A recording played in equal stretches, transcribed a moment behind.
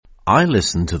I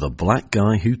listen to the Black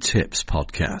Guy Who Tips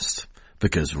podcast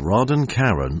because Rod and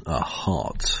Karen are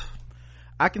hot.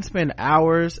 I can spend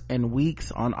hours and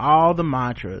weeks on all the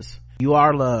mantras. You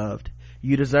are loved.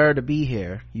 You deserve to be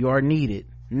here. You are needed.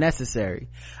 Necessary.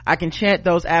 I can chant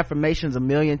those affirmations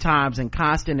 1,000,000 times in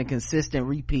constant and consistent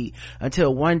repeat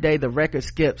until one day the record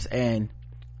skips and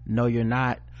 "No You're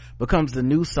Not" becomes the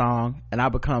new song and I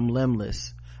become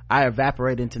limbless. I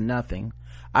evaporate into nothing.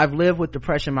 I've lived with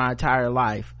depression my entire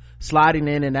life, sliding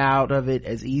in and out of it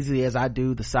as easily as I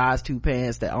do the size 2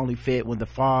 pants that only fit when the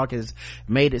fog has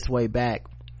made its way back.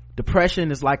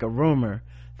 Depression is like a rumor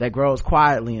that grows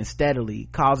quietly and steadily,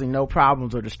 causing no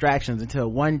problems or distractions until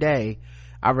one day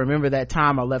I remember that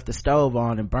time I left the stove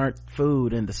on and burnt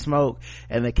food and the smoke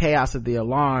and the chaos of the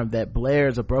alarm that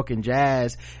blares a broken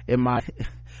jazz in my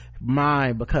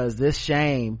mind because this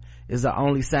shame is the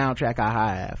only soundtrack I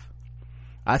have.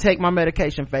 I take my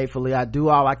medication faithfully. I do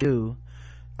all I can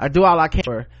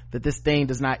for that this thing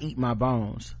does not eat my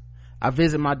bones. I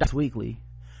visit my doctor weekly.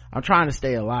 I'm trying to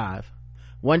stay alive.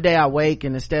 One day I wake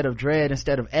and instead of dread,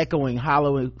 instead of echoing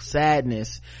hollow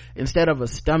sadness, instead of a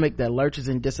stomach that lurches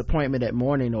in disappointment at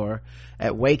morning or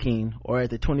at waking or at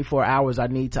the 24 hours I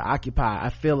need to occupy, I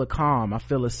feel a calm, I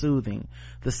feel a soothing,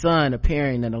 the sun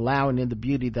appearing and allowing in the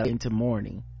beauty that into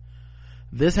morning.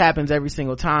 This happens every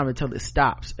single time until it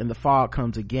stops and the fog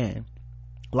comes again.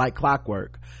 Like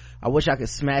clockwork. I wish I could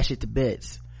smash it to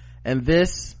bits. And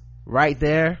this right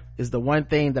there is the one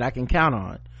thing that I can count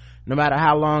on. No matter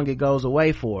how long it goes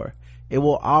away for, it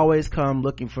will always come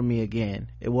looking for me again.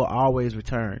 It will always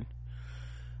return.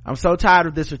 I'm so tired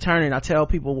of this returning. I tell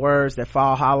people words that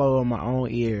fall hollow on my own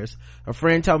ears. A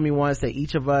friend told me once that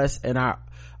each of us and our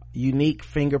unique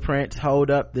fingerprints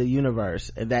hold up the universe,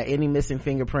 and that any missing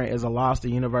fingerprint is a loss the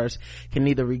universe can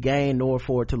neither regain nor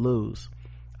afford to lose.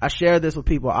 I share this with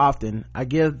people often. I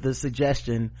give the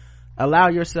suggestion, allow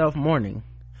yourself mourning.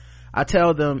 I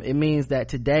tell them it means that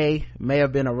today may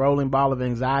have been a rolling ball of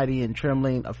anxiety and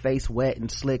trembling, a face wet and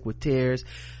slick with tears.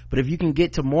 But if you can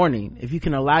get to morning, if you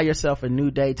can allow yourself a new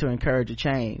day to encourage a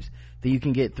change, then you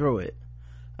can get through it.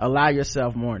 Allow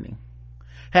yourself mourning.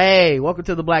 Hey, welcome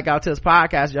to the Blackout Tips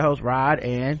podcast. Your host Rod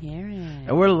and Karen.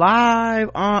 And we're live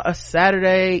on a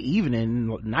Saturday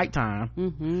evening,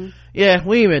 nighttime. Yeah,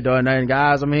 we ain't been doing nothing,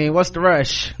 guys. I mean, what's the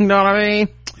rush? You know what I mean?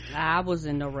 I was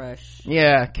in no rush.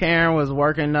 Yeah, Karen was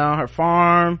working on her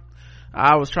farm.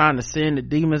 I was trying to send the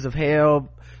demons of hell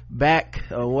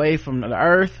back away from the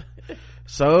earth.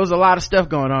 So it was a lot of stuff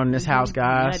going on in this house,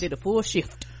 guys. I did a full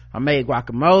shift. I made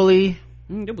guacamole.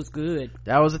 It was good.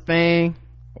 That was a thing.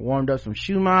 I warmed up some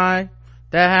shumai.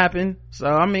 That happened. So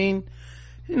I mean,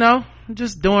 you know,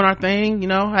 just doing our thing. You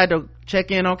know, I had to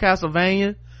check in on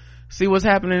Castlevania, see what's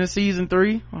happening in season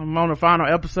 3. I'm on the final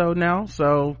episode now,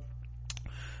 so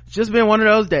it's just been one of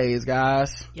those days,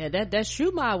 guys. Yeah, that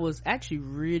shumai was actually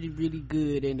really, really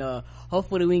good, and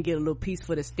hopefully we can get a little piece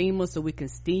for the steamer so we can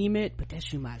steam it. But that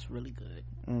shumai is really good.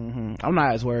 I'm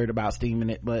not as worried about steaming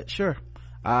it, but sure,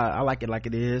 I like it like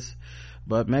it is.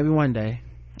 But maybe one day.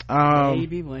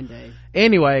 Maybe one day.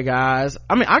 Anyway, guys,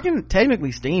 I mean, I can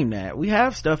technically steam that. We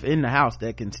have stuff in the house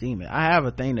that can steam it. I have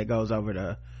a thing that goes over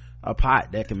to a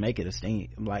pot that can make it a steam,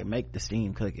 like make the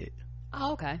steam cook it.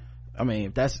 Oh, okay. I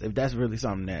mean, if that's really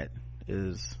something that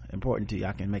is important to you,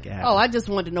 I can make it happen. Oh, I just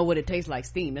wanted to know what it tastes like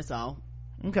steam, that's all.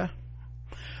 Okay.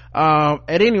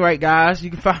 At any rate, guys, you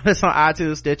can find us on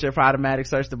iTunes, Stitcher, Podomatic.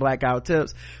 Search the Blackout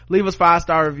Tips. Leave us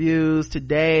 5-star reviews.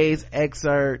 Today's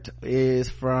excerpt is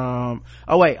from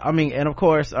and of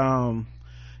course,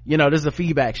 you know, this is a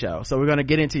feedback show, so we're going to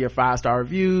get into your 5-star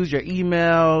reviews, your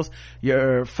emails,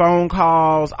 your phone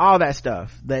calls, all that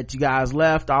stuff that you guys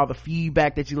left, all the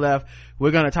feedback that you left. We're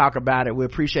going to talk about it. We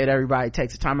appreciate everybody who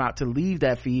takes the time out to leave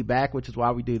that feedback, which is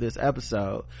why we do this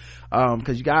episode,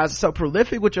 because you guys are so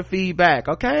prolific with your feedback.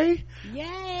 Okay,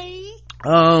 yay.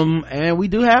 And we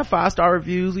do have 5-star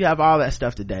reviews. We have all that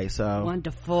stuff today, so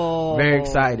wonderful, very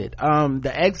excited.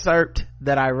 The excerpt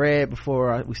that I read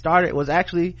before we started was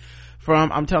actually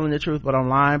from I'm Telling the Truth But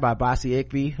Online by Bossy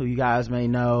Ikby, who you guys may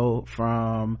know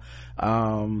from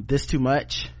This Too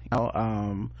Much, you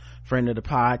know, friend of the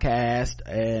podcast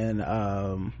and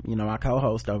you know, my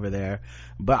co-host over there,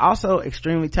 but also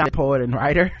extremely talented poet and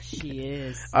writer. She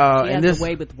is. She has a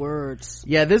way with words.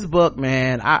 Yeah, this book,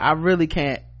 man, I really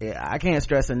can't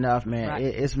stress enough, man. Right.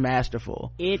 It's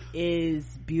masterful. It is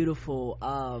beautiful.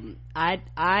 I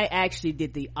actually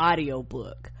did the audio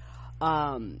book,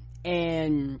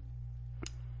 and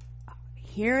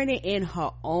hearing it in her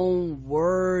own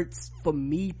words for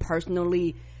me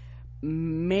personally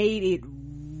made it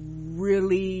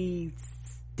really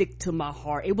stick to my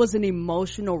heart. It was an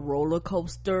emotional roller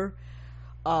coaster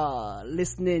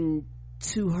listening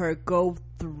to her go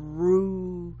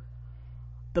through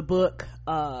the book,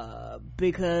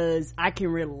 because I can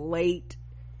relate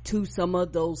to some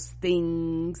of those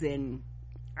things, and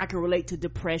I can relate to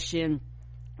depression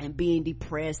and being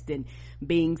depressed and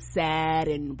being sad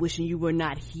and wishing you were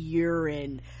not here,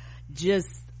 and just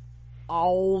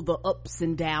all the ups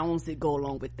and downs that go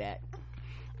along with that.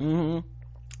 And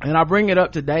I bring it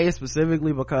up today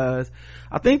specifically because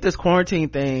I think this quarantine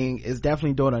thing is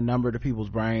definitely doing a number to people's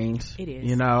brains. It is.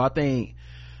 You know, I think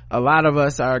a lot of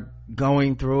us are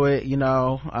going through it, you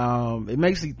know.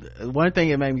 One thing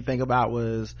it made me think about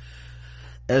was,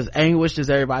 as anguished as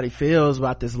everybody feels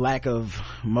about this lack of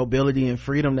mobility and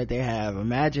freedom that they have,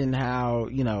 imagine how,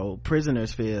 you know,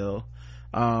 prisoners feel.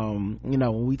 You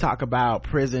know, when we talk about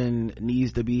prison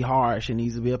needs to be harsh, it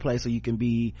needs to be a place where you can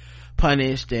be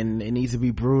punished, and it needs to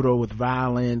be brutal with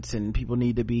violence, and people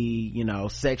need to be, you know,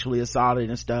 sexually assaulted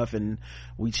and stuff, and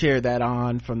we cheer that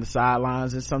on from the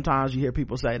sidelines. And sometimes you hear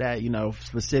people say that, you know,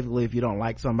 specifically if you don't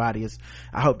like somebody, it's,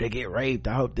 I hope they get raped,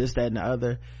 I hope this, that, and the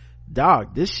other.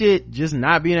 Dog, this shit, just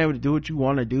not being able to do what you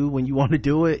want to do when you want to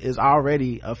do it, is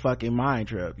already a fucking mind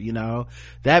trip, you know.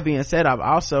 That being said, I've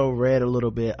also read a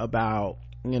little bit about,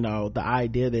 you know, the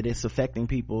idea that it's affecting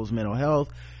people's mental health,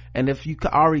 and if you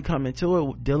already come into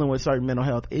it dealing with certain mental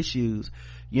health issues,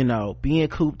 you know, being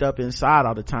cooped up inside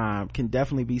all the time can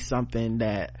definitely be something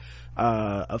that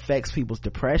affects people's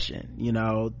depression. You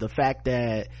know, the fact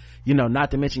that, you know,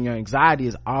 not to mention your anxiety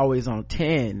is always on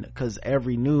 10, because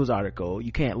every news article,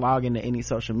 you can't log into any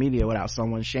social media without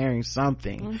someone sharing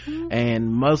something.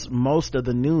 And most of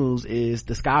the news is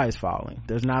the sky is falling.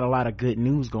 There's not a lot of good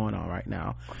news going on right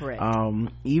now. Correct.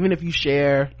 Even if you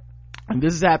share, and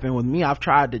this has happened with me, I've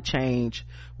tried to change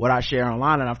what I share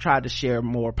online, and I've tried to share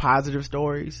more positive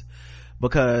stories,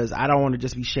 because I don't want to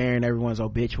just be sharing everyone's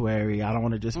obituary. I don't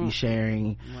want to just be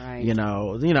sharing, you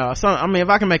know, I mean, if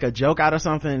I can make a joke out of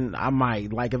something, I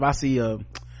might. Like, if I see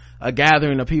a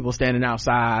gathering of people standing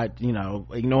outside, you know,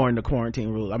 ignoring the quarantine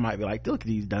rules, I might be like, look at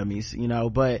these dummies, you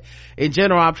know. But in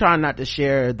general, I'm trying not to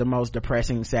share the most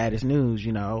depressing, saddest news,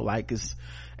 you know, like, it's,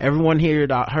 everyone here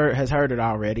has heard it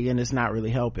already, and it's not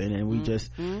really helping, and we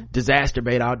just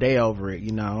disasterbate all day over it,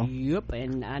 you know. Yep.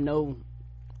 And I know,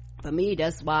 for me,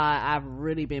 that's why I've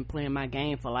really been playing my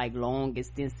game for like long,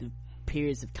 extensive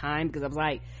periods of time, because I was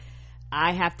like,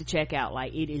 I have to check out.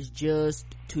 Like, it is just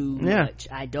too much.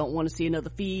 I don't want to see another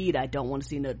feed. I don't want to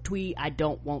see another tweet. I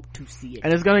don't want to see it.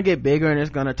 And it's going to get bigger, and it's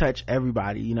going to touch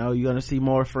everybody. You know, you're going to see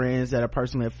more friends that are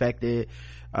personally affected.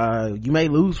 You may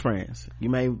lose friends. You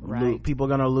may people are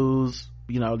going to lose,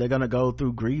 you know, they're going to go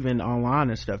through grieving online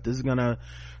and stuff. This is going to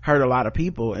hurt a lot of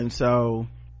people. And so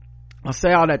I'll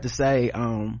say all that to say,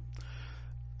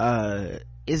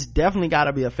 it's definitely got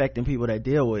to be affecting people that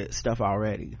deal with stuff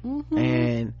already.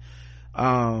 And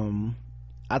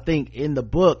I think in the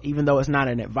book, even though it's not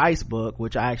an advice book,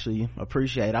 which I actually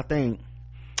appreciate, I think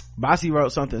Bossy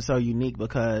wrote something so unique,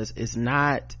 because it's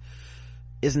not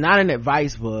an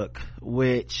advice book,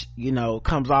 which, you know,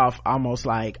 comes off almost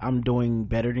like I'm doing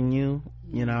better than you,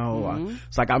 you know.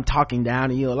 It's like I'm talking down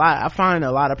to you. I find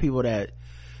a lot of people that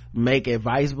make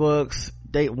advice books,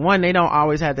 they don't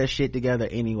always have their shit together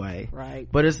anyway, right?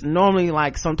 But it's normally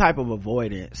like some type of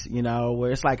avoidance, you know,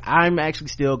 where it's like, I'm actually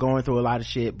still going through a lot of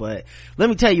shit, but let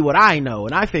me tell you what I know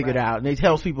and I figured out, and it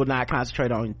helps people not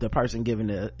concentrate on the person giving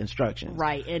the instructions,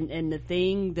 right? And the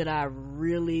thing that I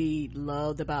really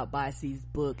loved about Bossy's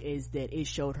book is that it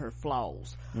showed her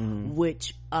flaws,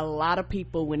 which a lot of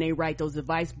people, when they write those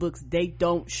advice books, they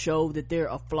don't show that they're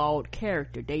a flawed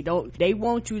character. They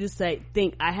want you to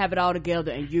think I have it all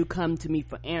together and you come to me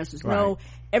for answers. Right. No,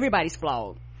 everybody's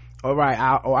flawed. All right,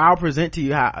 I'll present to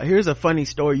you here's a funny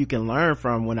story you can learn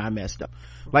from when I messed up.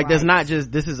 Like, there's not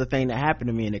just, this is a thing that happened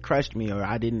to me and it crushed me, or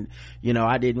I didn't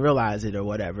realize it, or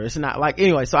whatever. It's not like,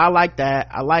 anyway, so I like that.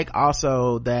 I like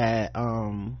also that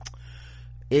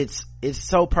it's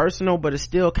so personal, but it's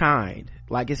still kind.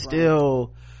 Like, it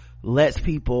still lets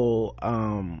people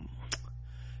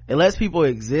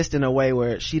exist in a way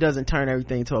where she doesn't turn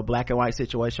everything to a black and white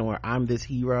situation where I'm this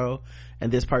hero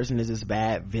and this person is this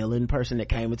bad villain person that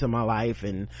came into my life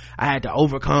and I had to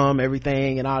overcome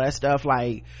everything and all that stuff.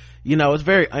 Like, you know, it's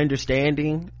very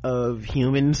understanding of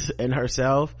humans and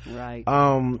herself, right?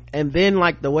 And then,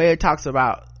 like, the way it talks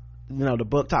about, you know, the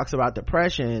book talks about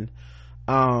depression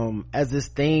as this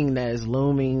thing that is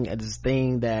looming, as this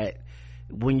thing that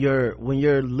when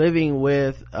you're living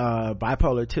with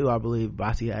bipolar 2, I believe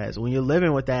Bossy has, when you're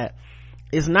living with that,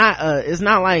 it's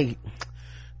not like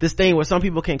this thing where some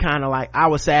people can kind of like, I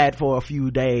was sad for a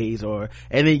few days, and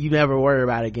then you never worry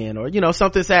about it again, or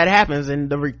something sad happens and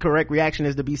the correct reaction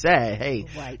is to be sad. Hey,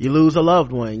 right. You lose a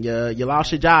loved one, you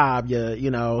lost your job,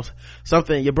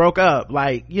 something, you broke up,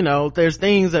 like, there's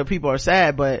things that people are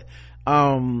sad, but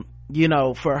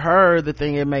for her, the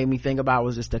thing it made me think about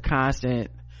was just the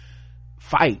constant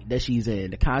fight that she's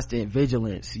in, the constant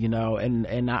vigilance,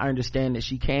 and I understand that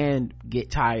she can get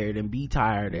tired and be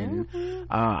tired, and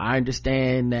I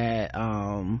understand that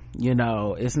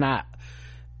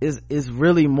it's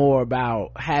really more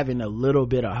about having a little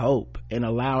bit of hope and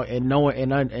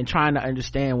knowing and trying to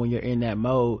understand when you're in that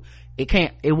mode,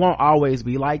 it won't always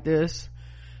be like this.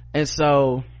 And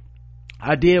so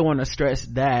I did want to stress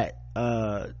that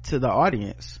to the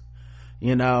audience.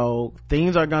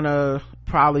 Things are gonna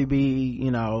probably be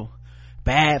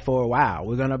bad for a while.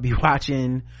 We're gonna be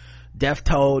watching death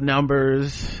toll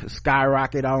numbers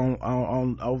skyrocket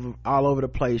on all over the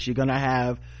place. You're gonna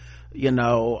have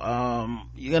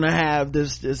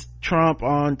this Trump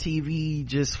on TV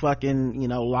just fucking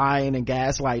lying and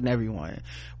gaslighting everyone.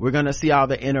 We're gonna see all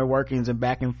the inner workings and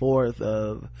back and forth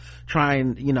of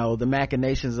trying the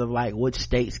machinations of like which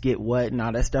states get what and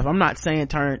all that stuff. I'm not saying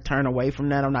turn away from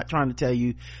that. I'm not trying to tell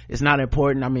you it's not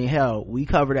important. I mean, hell, we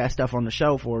cover that stuff on the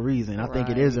show for a reason. I think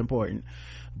it is important,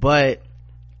 but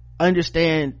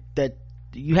understand that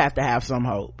you have to have some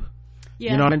hope.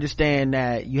 Yeah. Understand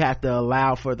that you have to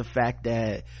allow for the fact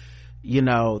that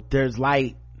there's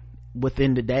light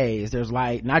within the days. There's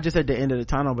light not just at the end of the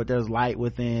tunnel, but there's light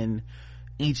within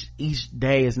each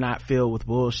day is not filled with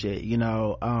bullshit.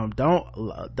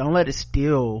 Don't let it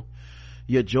steal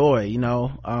your joy.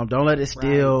 Don't let it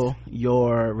steal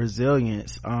your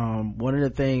resilience. One of the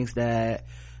things that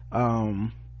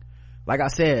like I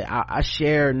said, I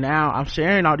share now, I'm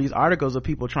sharing all these articles of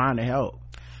people trying to help,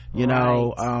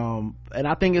 and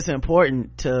I think it's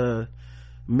important to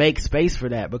make space for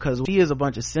that, because we is a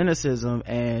bunch of cynicism,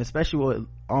 and especially with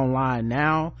online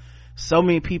now, so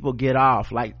many people get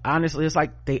off, like, honestly, it's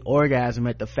like they orgasm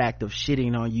at the fact of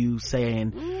shitting on you,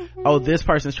 saying oh, this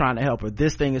person's trying to help, or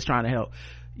this thing is trying to help.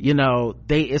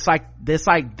 It's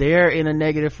like they're in a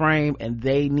negative frame and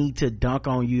they need to dunk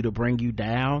on you to bring you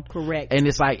down. Correct. And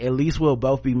it's like, at least we'll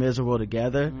both be miserable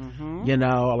together.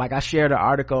 Like I shared an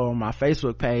article on my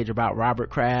Facebook page about Robert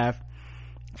Kraft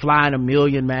flying 1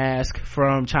 million masks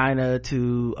from China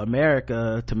to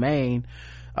America, to Maine,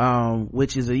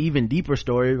 which is an even deeper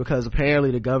story, because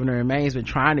apparently the governor in Maine's been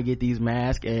trying to get these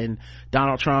masks, and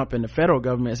Donald Trump and the federal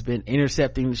government has been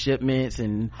intercepting the shipments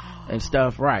and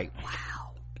stuff. Right. Wow.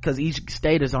 Because each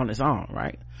state is on its own,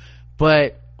 right?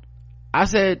 But I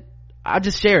said, I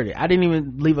just shared it. I didn't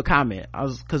even leave a comment.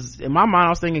 Because in my mind I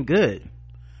was thinking, good,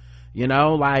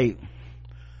 like,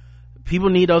 people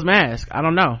need those masks. I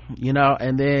don't know,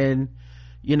 and then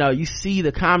you see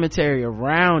the commentary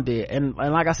around it, and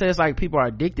like I said, it's like people are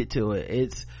addicted to it.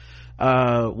 It's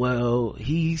well,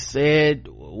 he said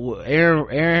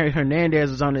Aaron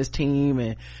Hernandez was on his team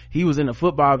and he was in a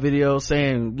football video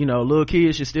saying little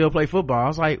kids should still play football. I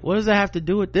was like, what does that have to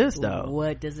do with this, though?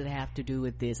 What does it have to do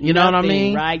with this? You know what I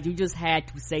mean? Right? You just had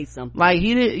to say something. Like,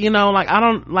 he did, like,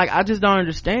 I just don't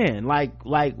understand, like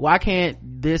why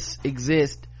can't this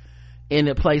exist in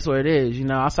the place where it is?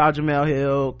 I saw Jemele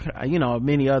Hill,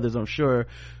 many others, I'm sure.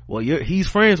 Well, he's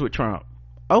friends with Trump.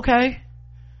 Okay,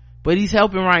 but he's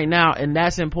helping right now, and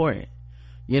that's important.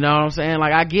 You know what I'm saying?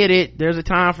 Like, I get it, there's a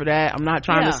time for that. I'm not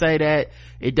trying to say that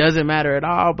it doesn't matter at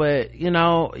all, but you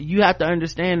have to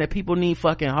understand that people need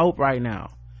fucking hope right now.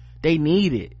 They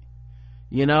need it.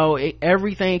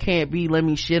 Everything can't be, let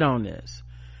me shit on this.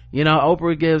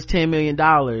 Oprah gives $10 million,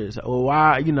 or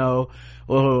why,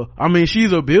 I mean,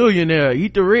 she's a billionaire,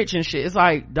 eat the rich and shit. It's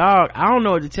like, dog, I don't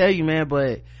know what to tell you, man,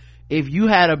 but if you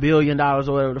had $1 billion or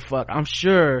whatever the fuck, I'm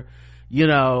sure you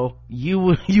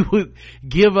would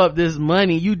give up this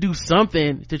money. You do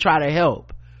something to try to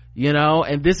help,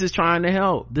 and this is trying to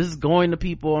help. This is going to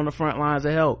people on the front lines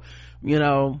to help.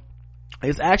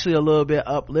 It's actually a little bit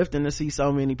uplifting to see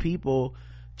so many people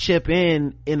chip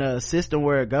in a system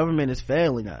where government is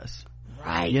failing us,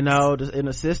 right? In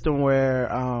a system where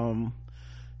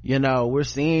we're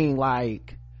seeing,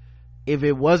 like, if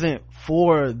it wasn't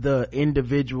for the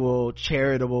individual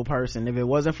charitable person, if it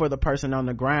wasn't for the person on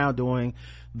the ground doing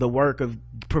the work of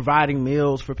providing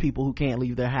meals for people who can't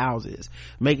leave their houses,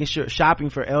 making sure, shopping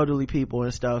for elderly people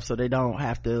and stuff so they don't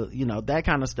have to, that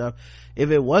kind of stuff, if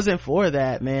it wasn't for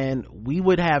that, man, we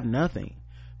would have nothing.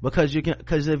 Because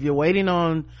if you're waiting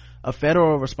on a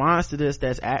federal response to this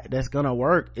that's gonna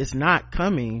work, it's not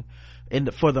coming.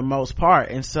 for the most part.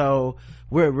 And so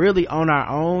we're really on our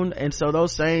own. And so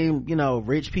those same,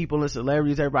 rich people and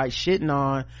celebrities everybody's shitting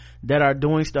on that are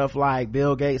doing stuff like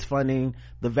Bill Gates funding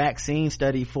the vaccine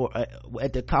study for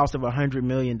at the cost of $100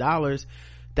 million,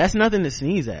 that's nothing to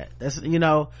sneeze at. That's,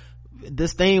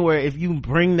 this thing where if you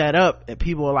bring that up and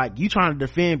people are like, you trying to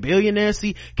defend billionaires?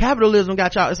 See, capitalism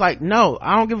got y'all. It's like, no,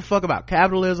 I don't give a fuck about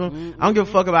capitalism. I don't give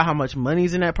a fuck about how much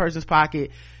money's in that person's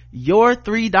pocket. Your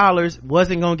 $3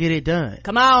 wasn't gonna get it done.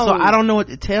 Come on. So I don't know what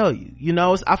to tell you.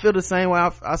 I feel the same way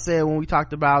I said when we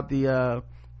talked about the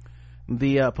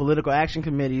political action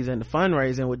committees and the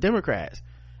fundraising with Democrats.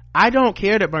 I don't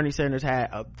care that Bernie Sanders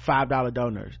had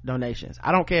 $5 donations.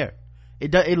 I don't care.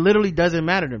 It literally doesn't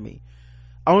matter to me.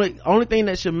 Only thing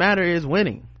that should matter is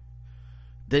winning.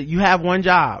 That you have one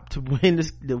job to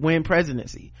win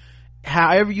presidency.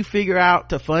 However you figure out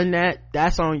to fund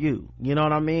that's on you. You know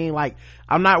what I mean? Like,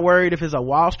 I'm not worried if it's a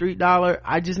Wall Street dollar.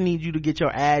 I just need you to get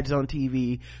your ads on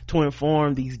TV to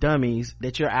inform these dummies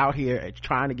that you're out here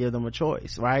trying to give them a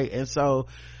choice, right? And so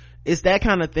it's that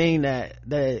kind of thing that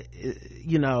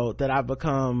I've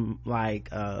become like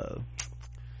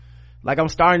I'm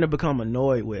starting to become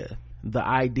annoyed with. The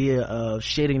idea of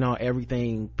shitting on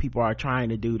everything people are trying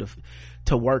to do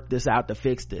to work this out, to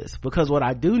fix this. Because what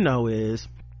I do know is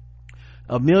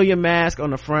a million masks on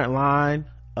the front line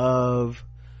of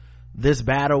this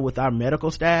battle with our medical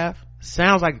staff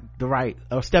sounds like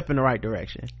a step in the right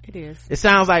direction. It is. It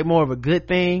sounds like more of a good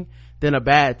thing than a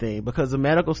bad thing, because the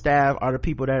medical staff are the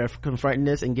people that are confronting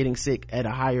this and getting sick at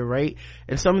a higher rate,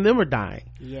 and some of them are dying.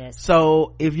 Yes.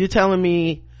 So if you're telling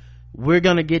me we're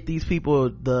gonna get these people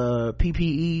the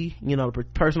PPE, the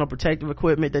personal protective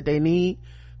equipment that they need,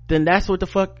 then that's what the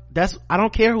fuck, I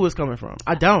don't care who it's coming from.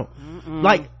 I don't.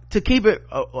 Like, to keep it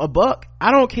a buck,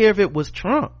 I don't care if it was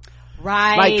Trump.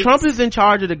 Right. Like, Trump is in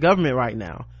charge of the government right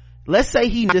now. Let's say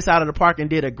he this out of the park and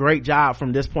did a great job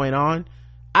from this point on.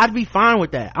 I'd be fine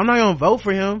with that. I'm not gonna vote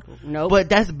for him. Nope. But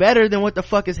that's better than what the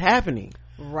fuck is happening.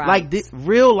 Right. Like,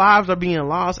 real lives are being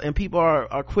lost, and people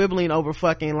are quibbling over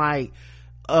fucking like,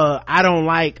 I don't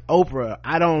like Oprah,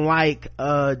 I don't like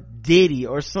Diddy,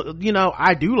 or so,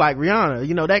 I do like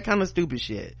Rihanna, that kind of stupid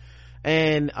shit.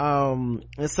 And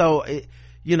so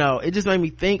it just made me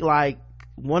think, like,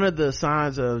 one of the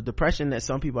signs of depression that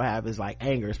some people have is like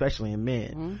anger, especially in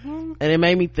men. And it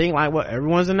made me think, like, well,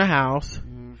 everyone's in the house,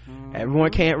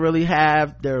 everyone can't really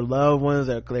have their loved ones,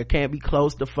 they can't be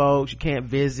close to folks, you can't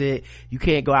visit, you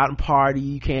can't go out and party,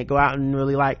 you can't go out and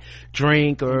really like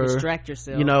drink or distract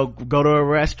yourself, go to a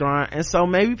restaurant. And so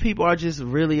maybe people are just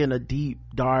really in a deep,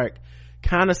 dark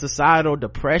kind of societal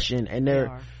depression, and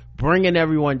they're bringing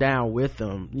everyone down with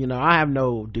them. I have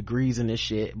no degrees in this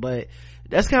shit, but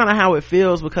that's kind of how it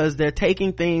feels, because they're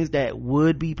taking things that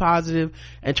would be positive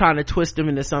and trying to twist them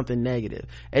into something negative.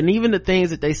 And even the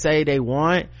things that they say they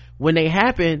want, when they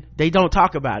happen, they don't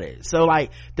talk about it. So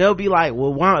like, they'll be like,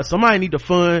 well, somebody need to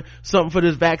fund something for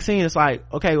this vaccine. It's like,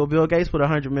 okay, well, Bill Gates put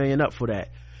 $100 million up for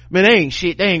that. Man, they ain't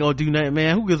shit, they ain't gonna do nothing,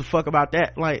 man. Who gives a fuck about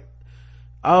that? Like,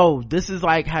 oh, this is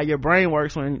like how your brain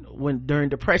works when during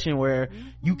depression, where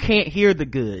you can't hear the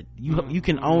good. You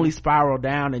can only spiral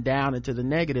down and down into the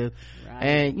negative. Right.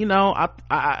 And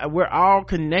we're all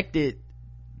connected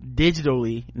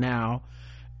digitally now,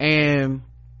 and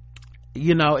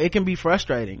it can be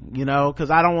frustrating,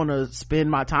 because I don't want to spend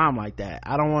my time like that.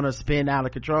 I don't want to spin out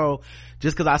of control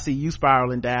just because I see you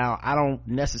spiraling down. I don't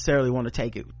necessarily want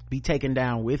to be taken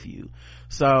down with you.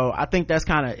 So I think that's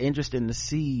kind of interesting to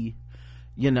see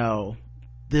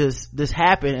this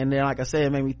happen. And then, like I said,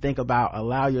 it made me think about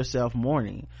allow yourself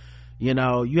mourning. You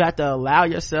have to allow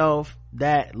yourself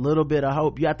that little bit of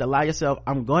hope. You have to allow yourself,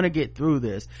 I'm gonna get through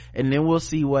this, and then we'll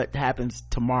see what happens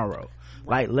tomorrow.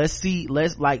 Like, let's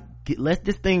let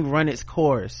this thing run its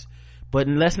course, but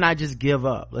let's not just give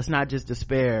up, let's not just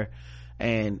despair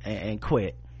and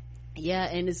quit. Yeah.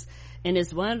 And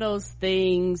it's one of those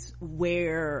things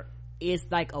where it's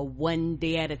like a one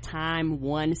day at a time,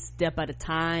 one step at a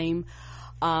time.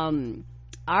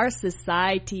 Our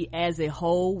society as a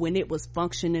whole, when it was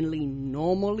functionally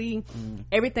normally,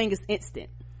 everything is instant.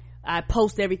 I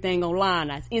post everything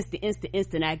online. It's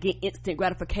instant. I get instant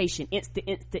gratification.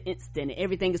 Instant.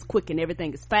 Everything is quick and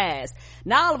everything is fast.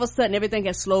 Now all of a sudden everything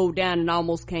has slowed down and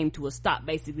almost came to a stop,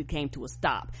 basically came to a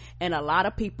stop. And a lot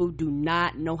of people do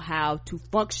not know how to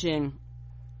function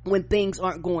when things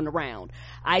aren't going around.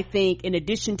 I think, in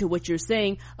addition to what you're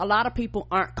saying, a lot of people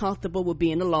aren't comfortable with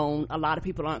being alone. A lot of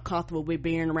people aren't comfortable with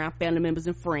being around family members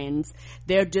and friends.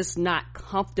 They're just not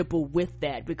comfortable with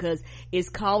that, because it's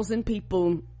causing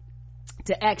people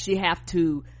to actually have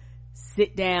to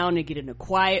sit down and get in a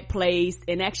quiet place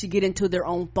and actually get into their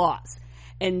own thoughts.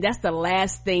 And that's the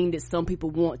last thing that some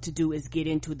people want to do, is get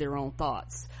into their own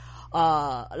thoughts.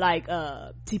 Like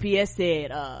TPS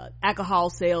said, alcohol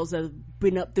sales have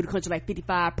been up through the country like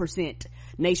 55%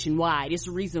 nationwide. It's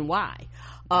the reason why.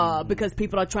 Because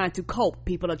people are trying to cope,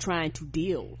 people are trying to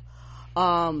deal.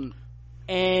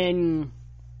 And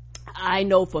I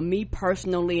know for me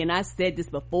personally, and I said this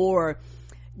before,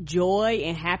 joy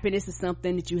and happiness is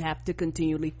something that you have to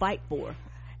continually fight for.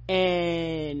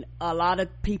 And a lot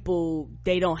of people,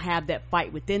 they don't have that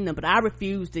fight within them, but I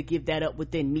refuse to give that up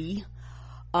within me.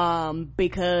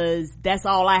 Because that's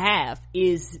all I have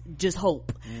is just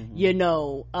hope, you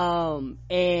know,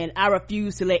 and I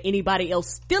refuse to let anybody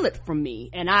else steal it from me,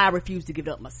 and I refuse to give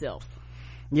it up myself.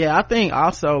 Yeah, I think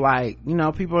also, like, you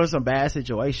know, people are in some bad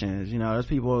situations. You know, there's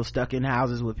people stuck in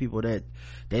houses with people that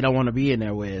they don't want to be in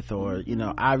there with, or, you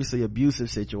know, obviously abusive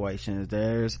situations.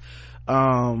 There's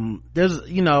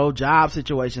you know, job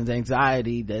situations,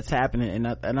 anxiety that's happening,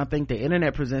 and I think the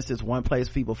internet presents this one place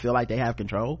people feel like they have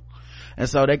control, and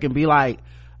so they can be like,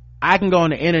 I can go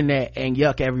on the internet and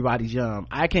yuck everybody's yum.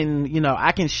 I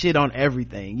can shit on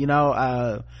everything, you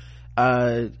know.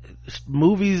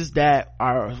 Movies that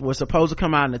were supposed to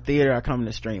come out in the theater are coming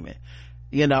to streaming.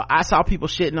 You know, I saw people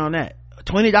shitting on that.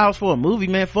 $20 for a movie,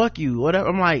 man, fuck you, whatever.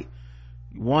 I'm like,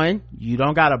 one, you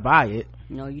don't gotta buy it.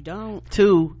 No, you don't.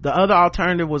 Two, the other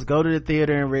alternative was go to the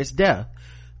theater and risk death.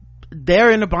 They're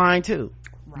in the bind too.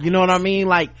 Right. You know what I mean?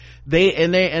 Like,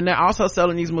 they're also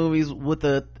selling these movies with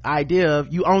the idea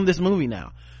of, you own this movie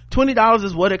now. $20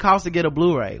 is what it costs to get a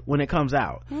Blu-ray when it comes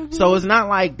out. So it's not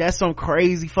like that's some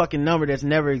crazy fucking number that's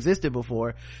never existed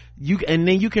before. And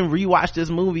then you can rewatch this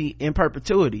movie in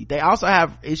perpetuity. They also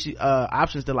have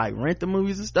options to like rent the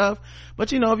movies and stuff,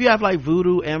 but you know, if you have like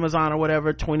Vudu, Amazon or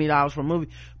whatever, $20 for a movie.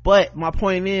 But my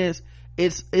point is,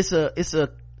 it's a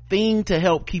thing to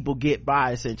help people get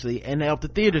by, essentially, and to help the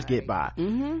theaters get by,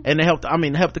 and to help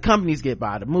the companies get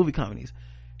by, the movie companies.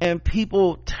 And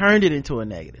people turned it into a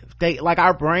negative.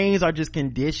 Our brains are just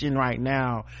conditioned right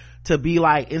now to be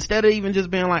like, instead of even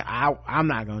just being like, I'm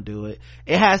not gonna do it,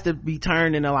 it has to be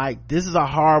turned into like, this is a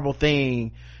horrible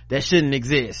thing that shouldn't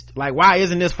exist. Like, why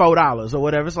isn't this $4 or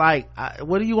whatever? It's like,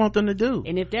 what do you want them to do?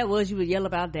 And if that was, you would yell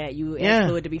about that. You would ask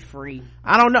for it to be free.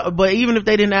 I don't know, but even if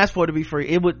they didn't ask for it to be free,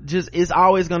 it's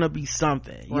always gonna be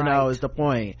something, you know, is the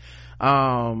point.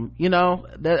 You know,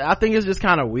 I think it's just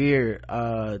kind of weird,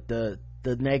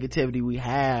 the negativity we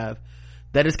have,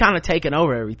 that is kind of taken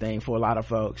over everything for a lot of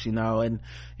folks, you know. And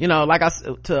you know, like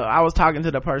I was talking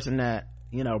to the person that,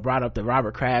 you know, brought up the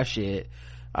Robert Kraft shit,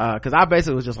 because I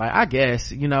basically was just like, I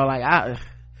guess, you know, like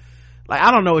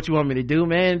I don't know what you want me to do,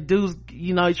 man. Dude's,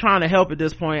 you know, he's trying to help at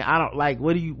this point. I don't like,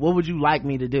 what would you like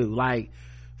me to do? Like,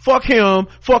 fuck him,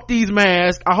 fuck these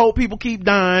masks, I hope people keep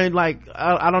dying. Like,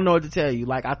 I don't know what to tell you.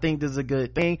 Like, I think this is a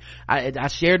good thing. I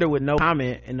shared it with no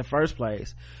comment in the first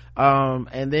place,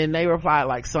 and then they replied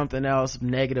like something else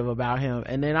negative about him,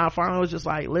 and then I finally was just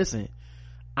like, listen,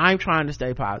 I'm trying to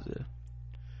stay positive.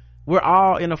 We're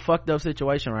all in a fucked up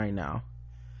situation right now.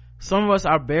 Some of us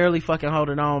are barely fucking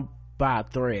holding on by a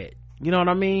thread, you know what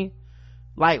I mean?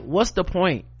 Like, what's the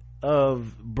point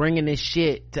of bringing this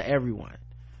shit to everyone?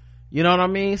 You know what I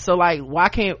mean? So like, why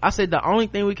can't I said the only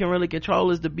thing we can really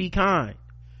control is to be kind,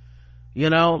 you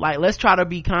know? Like, let's try to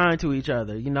be kind to each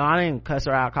other. You know, I didn't cuss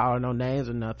her out, call her no names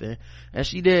or nothing, and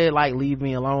she did like leave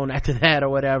me alone after that or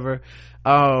whatever.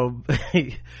 And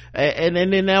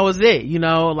then that was it, you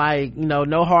know. Like, you know,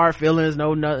 no hard feelings,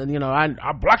 no nothing, you know, I'm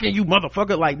blocking you,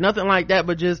 motherfucker, like nothing like that,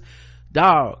 but just,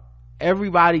 dog,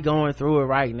 everybody going through it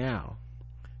right now,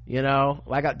 you know.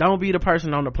 Like, don't be the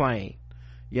person on the plane,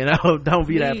 you know. Don't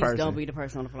be that person. Don't be the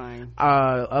person on the plane.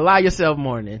 Allow yourself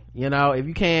mourning, you know. If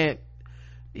you can't,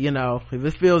 you know, if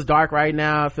it feels dark right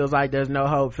now, it feels like there's no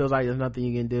hope, feels like there's nothing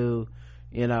you can do,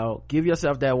 you know, give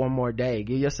yourself that one more day,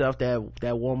 give yourself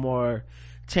that one more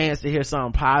chance to hear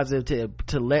something positive,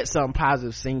 to let something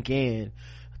positive sink in,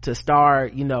 to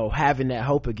start, you know, having that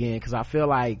hope again, because I feel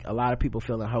like a lot of people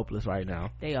feeling hopeless right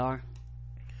now. They are.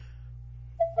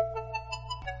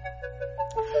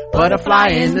 Butterfly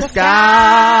in the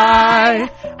sky,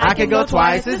 I can go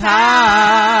twice as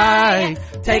high.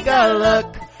 Take a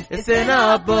look, it's in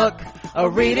a book, a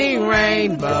reading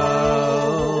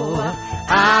rainbow.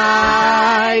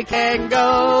 I can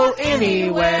go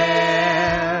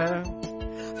anywhere.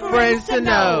 Friends to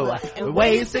know, and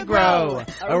ways to grow,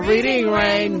 a reading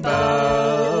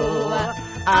rainbow.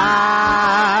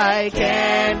 I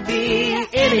can be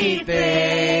anything.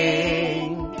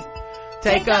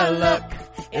 Take a look,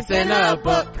 it's in a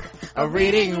book, a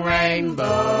reading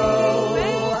rainbow.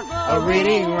 A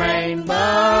reading rainbow.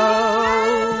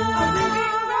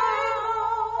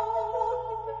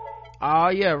 Oh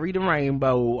yeah, read the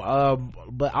rainbow.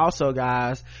 But also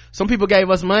guys, some people gave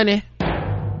us money.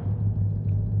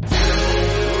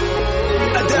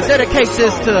 Dedicate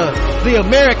this to the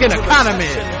American economy,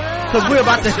 because we're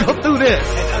about to go through this.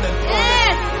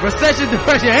 Yes. Recession,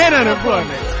 depression, and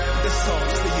unemployment.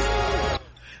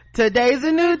 Today's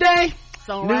a new day.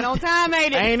 So right on time,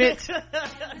 ain't it? Ain't it?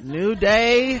 New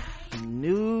day,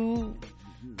 new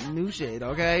shit,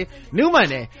 okay? New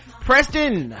money.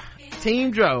 Preston,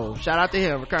 Team Dro, shout out to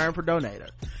him, recurring per donator.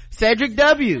 Cedric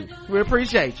W, we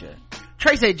appreciate you.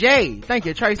 Tracy J, thank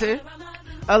you, Tracy.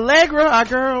 Allegra, our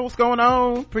girl, what's going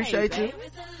on? Appreciate you.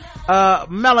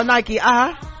 Melanike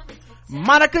I,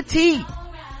 Monica T,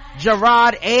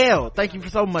 Gerard L, thank you for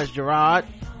so much, Gerard.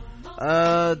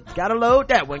 Gotta load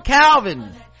that one.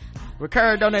 Calvin,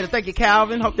 recurring donator, thank you,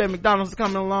 Calvin. Hope that McDonald's is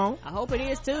coming along. I hope it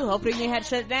is too. Hopefully you had to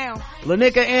shut it down.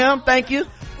 Lanika M, thank you.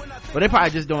 But they probably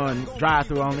just doing drive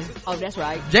through only. Oh, that's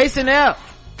right. Jason F,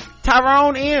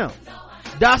 Tyrone M,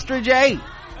 Dostra J,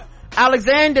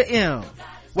 Alexander M,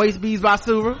 Waste Bees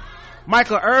Basura,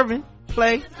 Michael Irvin,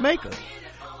 Playmaker,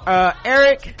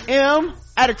 Eric M,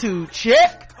 Attitude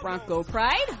Check, Bronco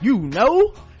Pride, you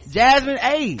know, Jasmine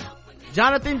A,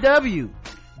 Jonathan W,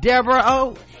 Deborah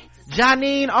O,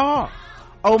 Janine R,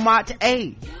 Omot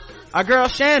A, our girl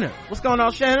Shannon, what's going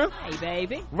on, Shannon? Hey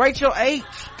baby. Rachel H,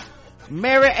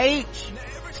 Mary H,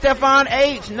 Stefan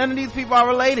H, none of these people are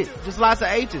related, just lots of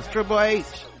H's, Triple H.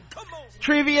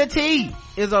 Trivia T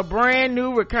is a brand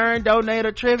new recurring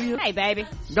donator. Trivia, hey baby,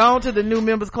 go on to the new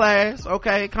members class.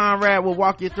 Okay, Conrad will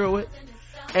walk you through it.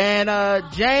 And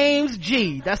James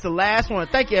G, that's the last one.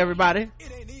 Thank you, everybody.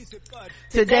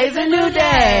 Today's a new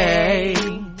day,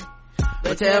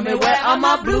 but tell me, where are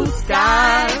my blue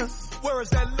skies? Where is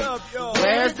that love, y'all?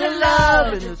 Where's the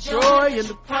love and the joy and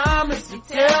the promise? You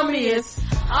tell me it's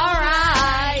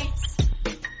alright.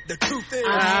 The truth is,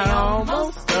 I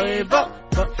almost gave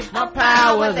up, but my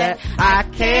power that I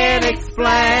can't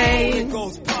explain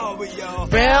goes power, y'all.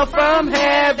 fell from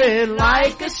heaven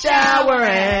like a shower, I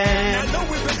and know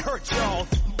we've been hurt, y'all,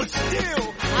 but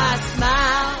still, I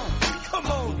smile. come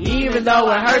on. even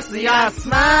though it hurts me, I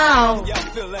smile. Y'all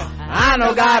feel that? I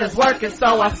know God is working,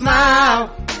 so I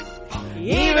smile.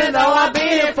 Even though I've been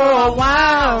here for a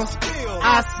while, Still,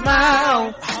 I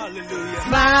smile, hallelujah.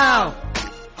 smile.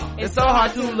 It's so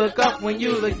hard to look up when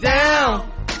you look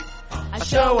down. I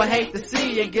sure would hate to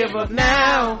see you give up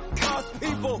now. Cause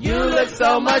people, You look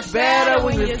so much better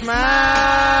when you smile.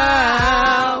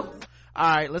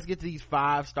 Alright, let's get to these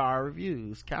 5-star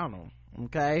reviews. Count them.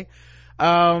 Okay.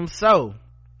 So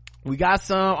we got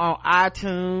some on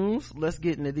iTunes. Let's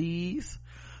get into these.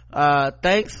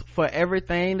 Thanks for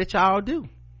everything that y'all do.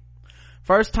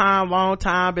 First time, long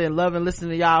time, been loving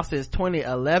listening to y'all since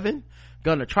 2011.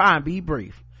 Gonna try and be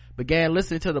brief. Began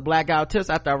listening to the Blackout Tips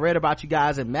after I read about you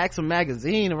guys in Maxim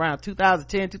magazine around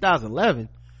 2010, 2011.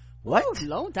 What? Ooh,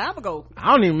 long time ago.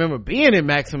 I don't even remember being in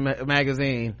Maxim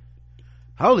magazine.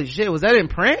 Holy shit, was that in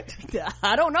print?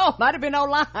 I don't know. Might have been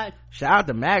online. Shout out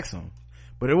to Maxim.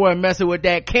 But it wasn't messing with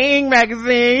that King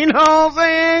magazine, you know what I'm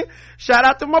saying? Shout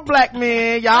out to my black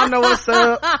men. Y'all know what's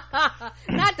up.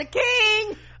 Not the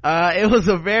king. It was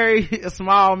a very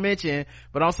small mention,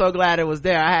 but I'm so glad it was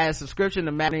there. I had a subscription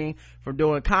to magazine from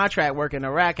doing contract work in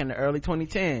Iraq in the early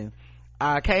 2010s.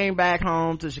 I came back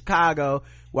home to Chicago,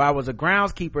 where I was a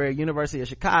groundskeeper at University of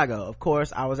Chicago. Of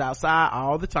course, I was outside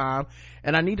all the time,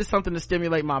 and I needed something to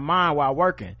stimulate my mind while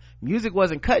working. Music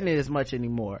wasn't cutting it as much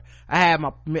anymore. I had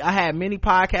many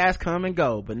podcasts come and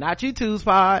go, but not you two's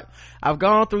pod. I've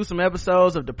gone through some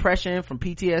episodes of depression from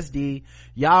PTSD.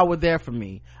 Y'all were there for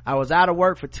me. I was out of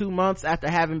work for 2 months after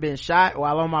having been shot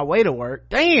while on my way to work.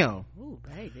 Damn. Ooh,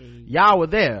 baby. Y'all were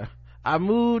there. I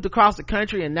moved across the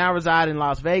country and now reside in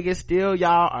Las Vegas. Still,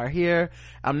 y'all are here.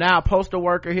 I'm now a postal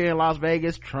worker here in Las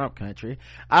Vegas, Trump country.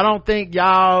 I don't think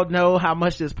y'all know how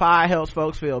much this pod helps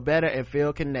folks feel better and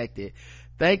feel connected.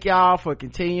 Thank y'all for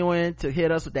continuing to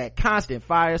hit us with that constant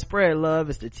fire. Spread love.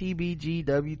 It's the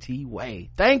TBGWT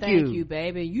way. Thank you,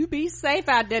 baby. You be safe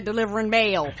out there delivering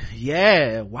mail.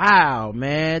 Yeah, wow,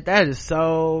 man, that is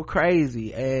so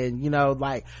crazy. And you know,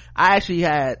 like, I actually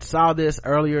saw this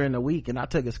earlier in the week, and I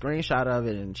took a screenshot of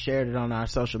it and shared it on our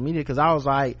social media, because I was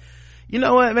like, you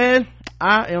know what, man,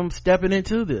 I am stepping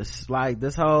into this, like,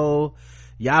 this whole,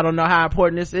 y'all don't know how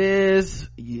important this is,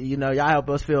 you know, y'all help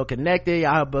us feel connected,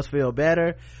 y'all help us feel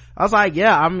better. I was like,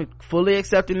 yeah, I'm fully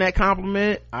accepting that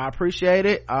compliment. I appreciate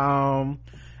it. You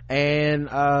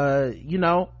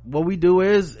know, what we do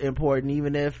is important,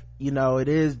 even if, you know, it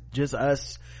is just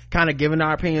us kind of giving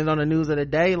our opinions on the news of the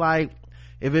day. Like,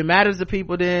 if it matters to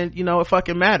people, then, you know, it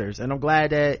fucking matters. And I'm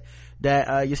glad that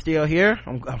that you're still here.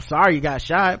 I'm sorry you got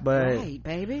shot, but right,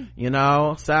 baby,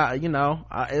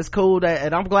 it's cool that,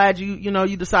 and I'm glad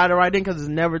you decided right then, because it's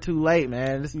never too late,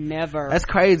 man. Never. That's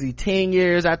crazy. 10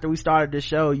 years after we started this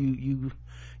show, you've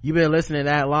been listening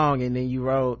that long, and then you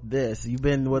wrote this. You've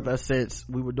been with us since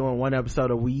we were doing one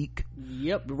episode a week.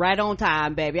 Yep, right on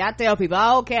time, baby. I tell people,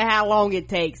 I don't care how long it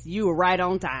takes, you were right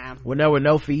on time. When there were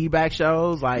no feedback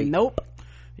shows, like, nope.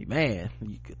 Man,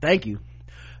 thank you.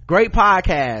 Great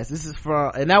podcast. This is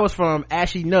that was from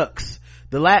Ashy Nooks.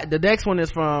 The next one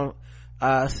is from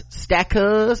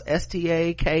Stakuz,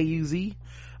 Stakuz,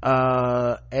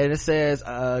 and it says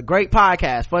great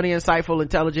podcast, funny, insightful,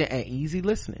 intelligent, and easy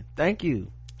listening. Thank you.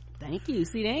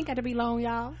 See, they ain't got to be long,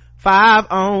 y'all. 5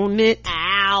 on it.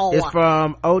 Ow. It's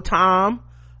from Otom,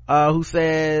 who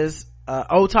says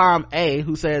Otom A,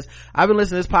 who says, I've been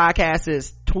listening to this podcast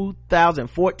since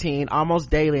 2014, almost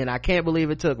daily, and I can't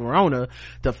believe it took Rona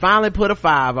to finally put a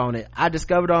 5 on it. I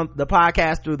discovered on the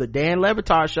podcast through the Dan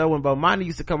Levitar show when Bomani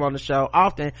used to come on the show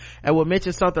often and would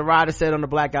mention something Ryder said on the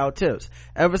Blackout Tips.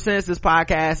 Ever since, this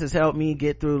podcast has helped me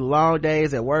get through the long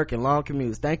days at work and long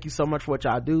commutes. Thank you so much for what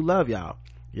y'all do. Love y'all.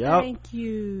 Yep. Thank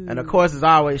you. And of course, as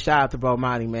always, shout out to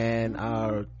Bomani, man.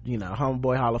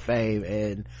 Homeboy Hall of Fame.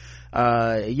 And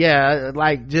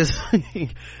just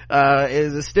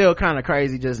it's still kind of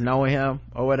crazy just knowing him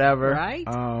or whatever, right?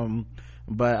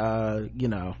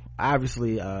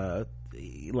 Obviously the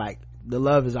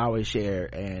love is always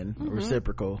shared and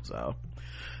reciprocal. So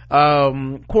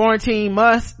quarantine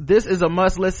this is a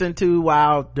must listen to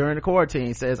while during the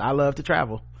quarantine. Says, I love to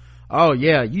travel. Oh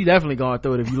yeah, you definitely going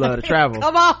through it if you love to travel.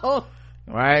 Come on,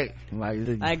 right?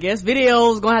 I guess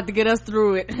video's gonna have to get us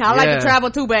through it. I like to travel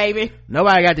too, baby.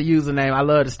 Nobody got the username I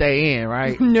love to stay in,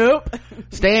 right? Nope.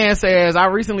 Stan says, I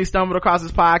recently stumbled across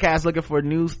this podcast looking for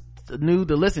new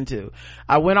to listen to.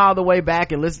 I went all the way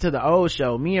back and listened to the old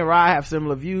show. Me and Rye have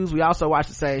similar views. We also watch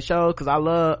the same show because I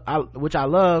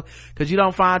love because you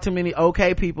don't find too many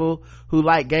okay people who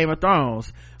like Game of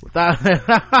Thrones.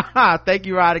 Thank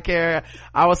you, Ryder Carey.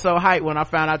 I was so hyped when I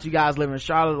found out you guys live in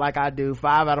Charlotte like I do.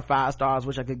 5 out of 5 stars.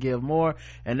 Wish I could give more.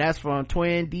 And that's from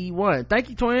Twin D1. Thank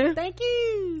you, Twin. Thank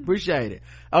you. Appreciate it.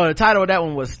 Oh, the title of that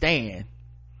one was Stan,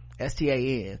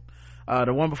 STAN.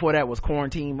 The one before that was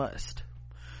Quarantine Must.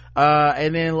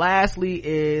 And then lastly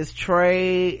is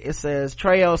Trey. It says,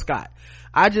 Trey Scott.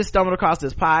 I just stumbled across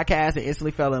this podcast and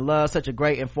instantly fell in love. Such a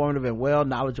great, informative, and well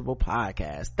knowledgeable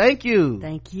podcast. Thank you.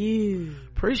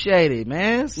 Appreciate it,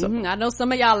 man. I know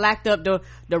some of y'all locked up. The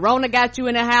Rona got you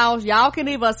in the house. Y'all can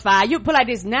leave us 5. You put like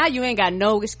this, now you ain't got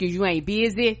no excuse. You ain't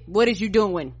busy. What is you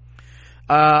doing?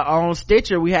 On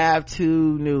Stitcher we have 2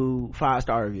 new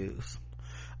 5-star reviews.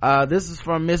 This is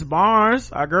from Miss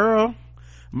Barnes, our girl.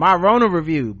 My Rona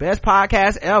review, best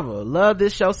podcast ever. Love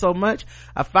this show so much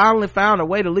I finally found a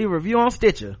way to leave a review on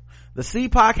Stitcher. The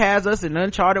CPOC has us in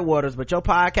uncharted waters, but your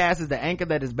podcast is the anchor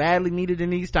that is badly needed in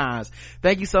these times.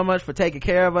 Thank you so much for taking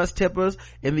care of us tippers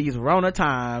in these Rona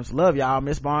times. Love y'all.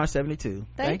 Miss Barnes 72.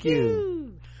 Thank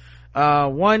you.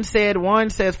 One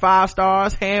says 5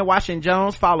 stars. Hand washing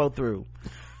Jones follow through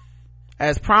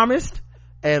as promised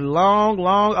and long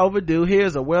overdue.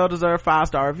 Here's a well-deserved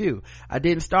 5-star review. I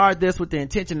didn't start this with the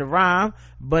intention to rhyme,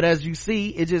 but as you see,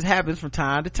 it just happens from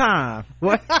time to time.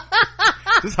 What?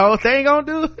 This whole thing gonna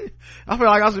do? I feel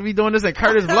like I should be doing this in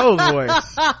Curtis Blow's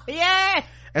voice. Yeah.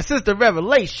 And since the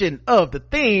revelation of the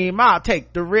theme, I'll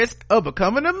take the risk of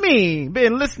becoming a meme.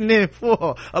 Been listening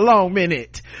for a long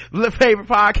minute. Favorite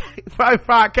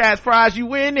podcast prize, you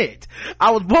win it.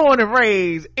 I was born and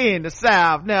raised in the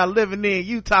South, now living in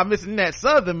Utah, missing that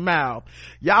Southern mouth.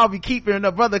 Y'all be keeping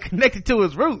a brother connected to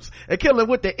his roots and killing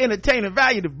with the entertaining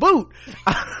value to boot.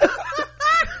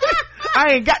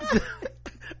 I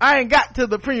ain't got to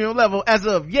the premium level as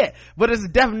of yet, but it's a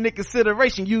definite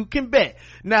consideration, you can bet.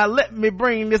 Now let me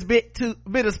bring this bit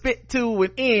of spit to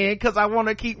an end, cause I want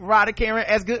to keep Ryder Karen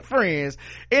as good friends.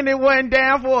 Anyone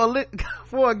down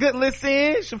for a good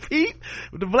listen, Shapeep?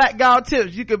 With the Blackout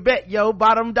Tips, you can bet your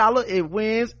bottom dollar it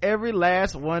wins every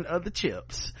last one of the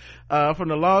chips. From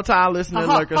the long time listener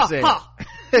lurker said.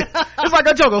 It's like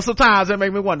a joke sometimes that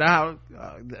make me wonder how.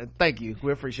 Thank you,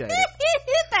 we appreciate it.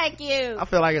 Thank you. I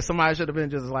feel like if somebody should have been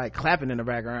just like clapping in the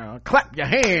background. Clap your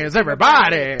hands,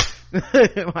 everybody.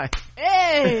 Like,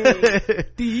 hey,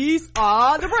 these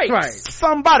are the breaks. Right.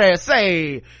 Somebody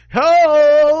say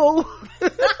ho.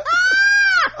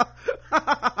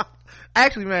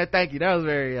 Actually, man, thank you. That was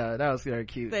very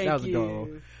cute. That was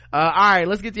adorable. All right,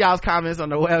 let's get to y'all's comments on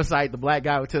the website,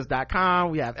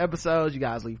 theblackguywhotips.com. We have episodes. You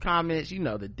guys leave comments. You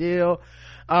know the deal.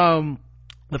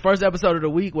 The first episode of the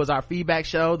week was our feedback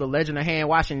show, The Legend of Hand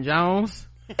Washing Jones.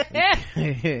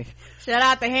 Shout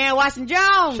out to Hand Washing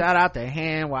Jones. Shout out to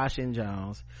Hand Washing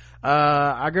Jones.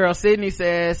 Our girl Sydney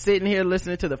says, sitting here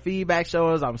listening to the feedback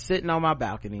show as I'm sitting on my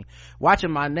balcony,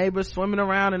 watching my neighbors swimming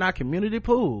around in our community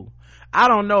pool. I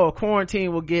don't know if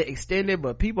quarantine will get extended,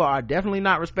 but people are definitely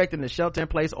not respecting the shelter in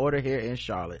place order here in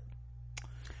Charlotte.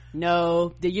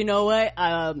 No, you know what?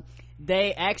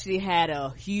 They actually had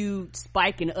a huge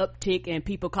spike and uptick in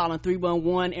people calling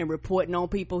 311 and reporting on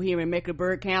people here in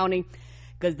Mecklenburg County,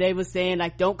 because they were saying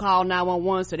like, don't call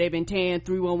 911, so they've been tearing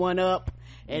 311 up.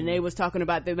 And they was talking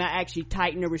about they might actually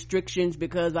tighten the restrictions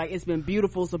because like it's been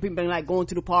beautiful, so people been like going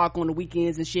to the park on the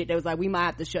weekends and shit. They was like, we might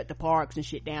have to shut the parks and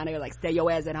shit down. They were like, stay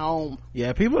your ass at home.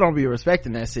 Yeah, people don't be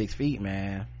respecting that 6 feet,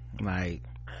 man. Like,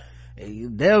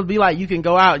 they'll be like, you can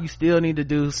go out, you still need to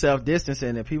do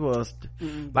self-distancing, and people are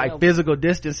like physical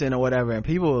distancing or whatever, and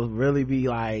people will really be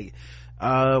like,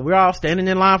 we're all standing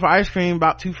in line for ice cream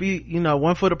about 2 feet,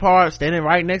 1 foot apart, standing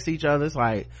right next to each other. It's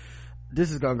like,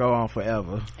 this is gonna go on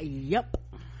forever. Yep.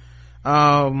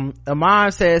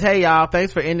 Amon says, hey y'all,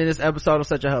 thanks for ending this episode on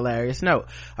such a hilarious note.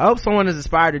 I hope someone is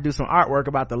inspired to do some artwork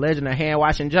about the legend of Hand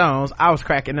Washing Jones. I was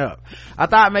cracking up. I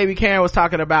thought maybe Karen was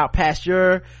talking about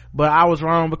Pasteur, but I was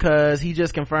wrong because he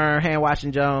just confirmed Hand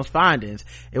Washing Jones' findings.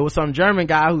 It was some German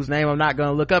guy whose name I'm not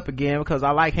gonna look up again because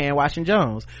I like Hand Washing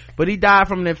Jones, but he died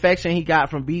from an infection he got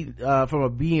from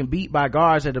being beat by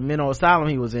guards at the mental asylum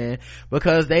he was in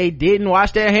because they didn't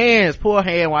wash their hands. Poor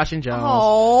Hand Washing Jones.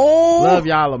 Oh, love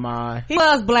y'all, Amon. He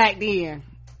was black then.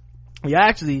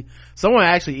 Yeah, someone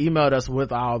actually emailed us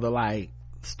with all the like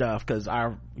stuff because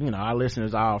our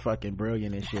listeners are all fucking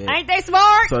brilliant and shit. Ain't they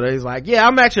smart? So they's like, yeah,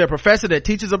 I'm actually a professor that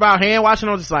teaches about hand washing.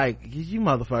 I'm just like, you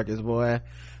motherfuckers, boy,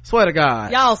 swear to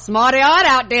God, y'all smarty art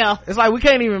out there. It's like we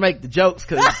can't even make the jokes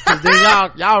because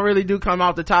then y'all really do come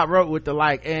off the top rope with the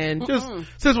like, and just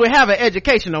since we have an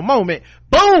educational moment,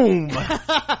 boom.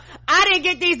 I didn't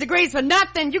get these degrees for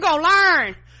nothing. You gonna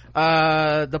learn.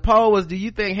 The poll was, do you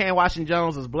think Hand Washing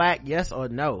Jones was black? Yes or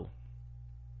no?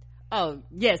 Oh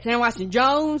yes, Hand Washing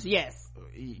Jones, yes.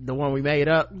 The one we made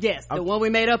up? Yes, the one we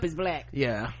made up is black.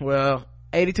 Yeah, well,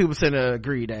 82%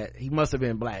 agree that he must have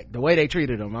been black. The way they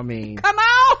treated him, I mean, come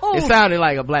on, it sounded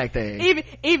like a black thing.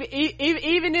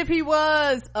 Even if he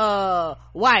was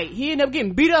white, he ended up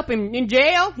getting beat up in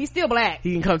jail. He's still black.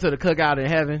 He can come to the cookout in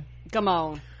heaven. Come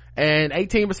on. And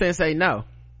 18% say no.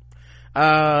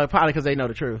 Probably because they know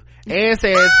the truth. And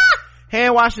says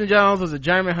Hand Washing Jones was a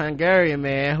German Hungarian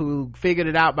man who figured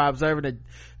it out by observing the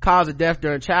cause of death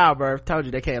during childbirth. Told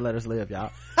you they can't let us live,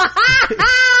 y'all.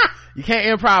 You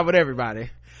can't improv with everybody.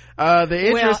 The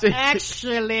interesting, well,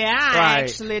 actually, I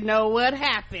actually know what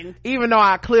happened. Even though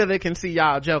I clearly can see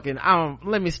y'all joking,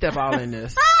 let me step all in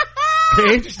this. The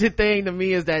interesting thing to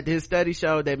me is that his study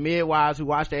showed that midwives who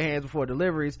washed their hands before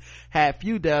deliveries had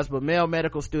few deaths, but male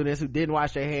medical students who didn't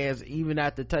wash their hands even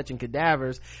after touching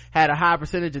cadavers had a high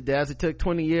percentage of deaths. It took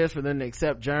 20 years for them to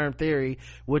accept germ theory,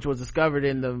 which was discovered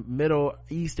in the Middle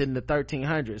East in the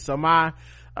 1300s. So my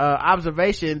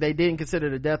observation, they didn't consider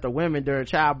the death of women during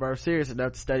childbirth serious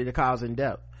enough to study the cause in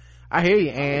depth. I hear you,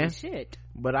 Ann. Shit.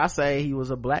 But I say he was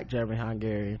a black German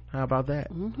Hungarian. How about that?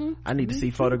 I need to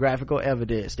see photographical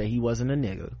evidence that he wasn't a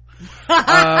nigga.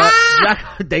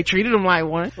 They treated him like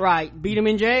one. Right. Beat him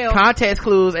in jail. Context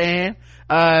clues, and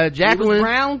Jacqueline. He was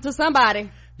brown to somebody.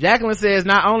 Jacqueline says,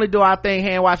 not only do I think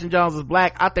Hand Washing Jones is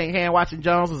black, I think Hand Washing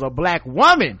Jones is a black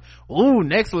woman. Ooh,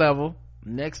 next level.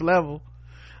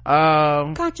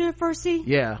 Controversy.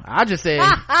 Yeah, I just said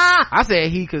I said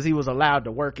he because he was allowed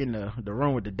to work in the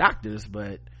room with the doctors,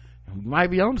 but you might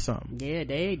be on to something. Yeah,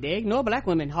 they ignore black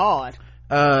women hard.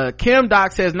 Kim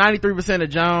Doc says 93% of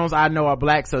Jones I know are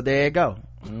black, so there you go.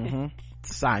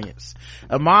 Science.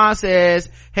 Amon says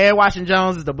Hand Washing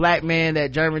Jones is the black man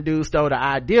that German dude stole the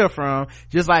idea from,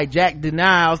 just like Jack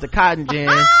denies the cotton gin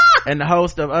and the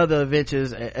host of other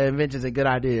inventions and good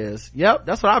ideas. Yep,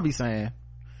 that's what I'll be saying.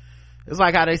 It's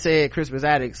like how they said Crispus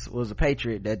Attucks was a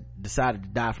patriot that decided to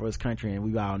die for his country, and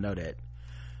we all know that.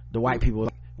 The white people,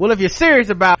 well, if you're serious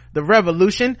about the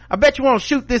revolution, I bet you won't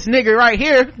shoot this nigga right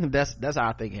here. That's how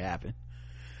I think it happened.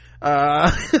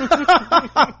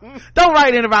 Don't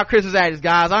write in about Crispus Attucks,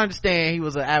 guys. I understand he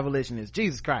was an abolitionist.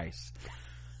 Jesus Christ.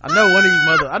 I know one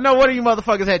of you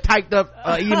motherfuckers had typed up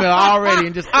an email already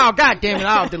and just, oh god damn it,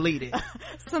 I'll delete it.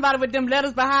 Somebody with them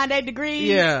letters behind their degrees.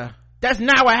 Yeah. That's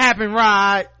not what happened,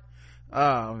 Rod.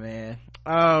 Oh man.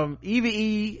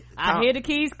 EVE, I hear the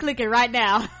keys clicking right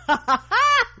now.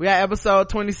 We got episode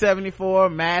 2074,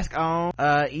 mask on.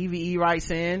 EVE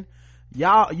writes in,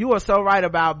 Y'all, you are so right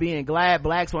about being glad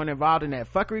blacks weren't involved in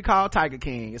that fuckery called Tiger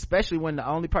King, especially when the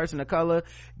only person of color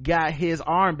got his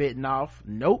arm bitten off.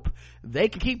 Nope. They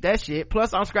can keep that shit.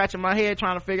 Plus, I'm scratching my head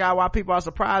trying to figure out why people are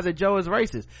surprised that Joe is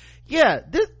racist. Yeah,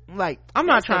 this, like, I'm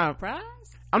not trying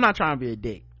to be a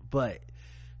dick, but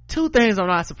two things I'm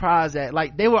not surprised at.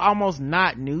 Like, they were almost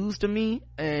not news to me,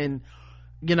 and,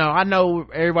 you know, I know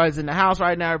everybody's in the house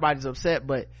right now, everybody's upset,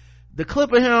 but the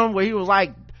clip of him where he was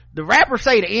like, the rapper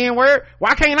say the N-word,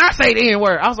 why can't I say the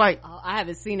N-word? I was like, oh, I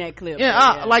haven't seen that clip.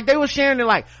 Yeah, like they were sharing it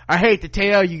like, I hate to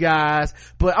tell you guys,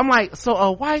 but I'm like, so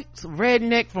a white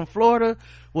redneck from Florida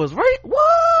was right?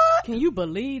 What? Can you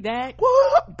believe that?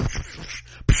 What?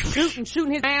 Shooting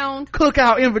his sound.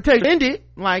 Cookout invitation ended.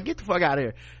 Like, get the fuck out of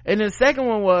here. And the second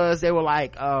one was, they were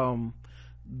like,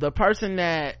 the person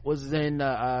that was in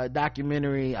the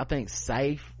documentary, I think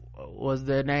Safe was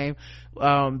their name,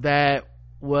 that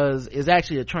is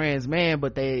actually a trans man,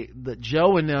 but the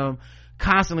Joe and them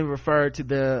constantly referred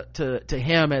to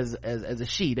him as a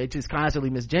she. They just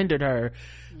constantly misgendered her,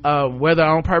 whether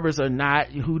on purpose or not,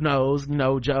 who knows. You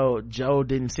know, Joe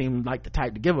didn't seem like the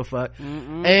type to give a fuck.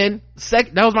 And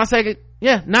that was my second,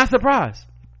 not surprised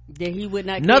that he would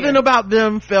not nothing care. About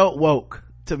them felt woke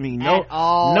to me. At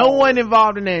all. No one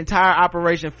involved in the entire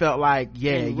operation felt like,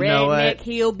 you know what, redneck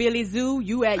hillbilly zoo,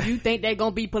 you think they're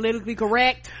gonna be politically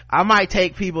correct? I might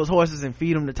take people's horses and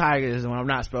feed them to tigers when I'm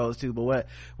not supposed to, but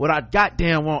what I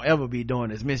goddamn won't ever be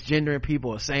doing is misgendering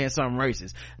people or saying something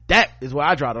racist. That is where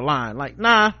I draw the line. Like,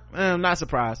 nah, I'm not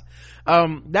surprised.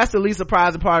 That's the least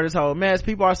surprising part of this whole mess.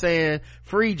 People are saying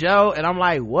free Joe, and I'm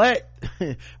like, what?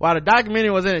 While the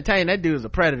documentary was entertaining, that dude is a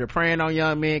predator, preying on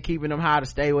young men, keeping them high to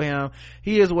stay with him.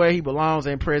 He is where he belongs,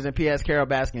 in prison. P.S. Carol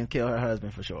Baskin killed her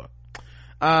husband for sure.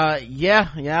 I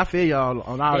feel y'all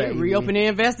on all that. Reopen the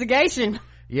investigation.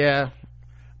 And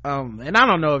I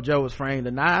don't know if Joe was framed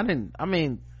or not. I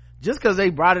mean, just because they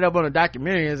brought it up on a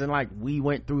documentary isn't like we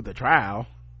went through the trial.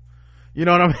 You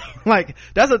know what I mean? Like,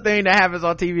 that's a thing that happens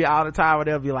on TV all the time, where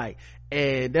they'll be like,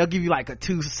 and they'll give you like a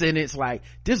 2-sentence, like,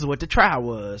 this is what the trial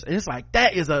was. And it's like,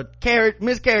 that is a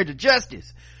miscarriage of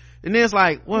justice. And then it's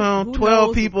like, well, Who 12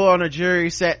 knows? people on a jury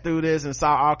sat through this and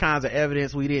saw all kinds of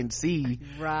evidence we didn't see.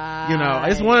 Right. You know,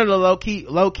 it's one of the low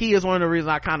key is one of the reasons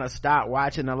I kind of stopped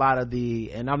watching a lot of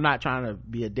and I'm not trying to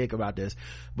be a dick about this,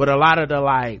 but a lot of the,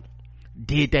 like,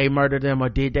 did they murder them or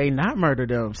did they not murder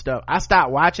them stuff, I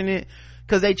stopped watching it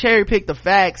because they cherry pick the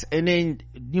facts, and then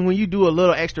when you do a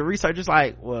little extra research, it's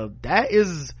like, well,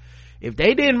 if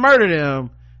they didn't murder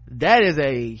them, that is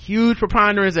a huge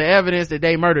preponderance of evidence that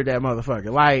they murdered that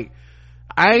motherfucker. Like,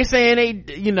 I ain't saying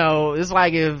they, you know, it's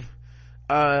like if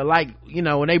like, you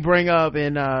know, when they bring up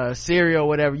in Serial or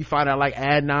whatever, you find out like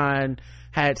Adnan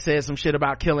had said some shit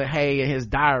about killing Hay in his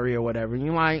diary or whatever, and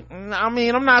you're like, I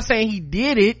mean, I'm not saying he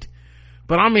did it,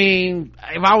 but I mean,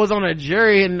 if I was on a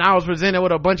jury and I was presented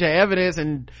with a bunch of evidence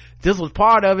and this was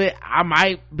part of it, I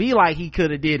might be like, he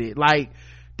could have did it. Like,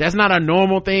 that's not a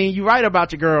normal thing you write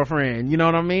about your girlfriend, you know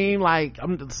what I mean? Like,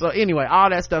 so anyway, all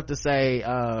that stuff to say,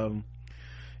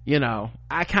 you know,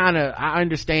 I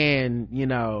understand, you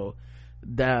know,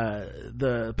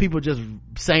 the people just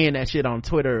saying that shit on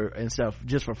Twitter and stuff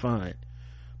just for fun.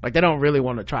 Like, they don't really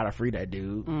want to try to free that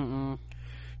dude.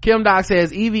 Kim Doc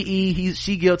says, EVE,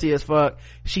 she guilty as fuck.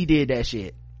 She did that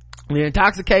shit. The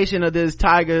intoxication of these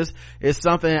tigers is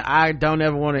something I don't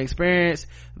ever want to experience.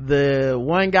 The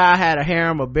one guy had a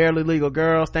harem of barely legal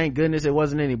girls. Thank goodness it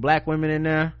wasn't any black women in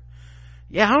there.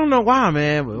 Yeah, I don't know why,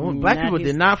 man, but black people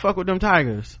did not fuck with them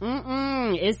tigers.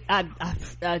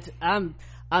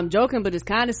 I'm joking, but it's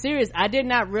kind of serious. I did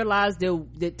not realize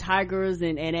that tigers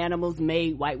and animals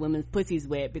made white women's pussies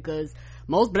wet, because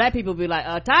most black people be like,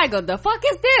 tiger, the fuck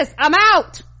is this? I'm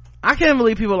out. I can't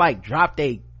believe people like dropped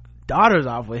their daughters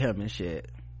off with him and shit.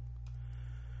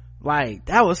 Like,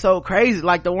 that was so crazy.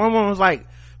 Like, the one was like,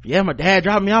 yeah, my dad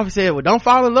dropped me off. He said, well, don't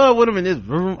fall in love with him in this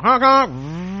honk honk.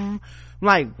 I'm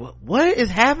like, what is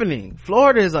happening?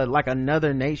 Florida is like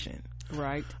another nation,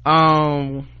 right?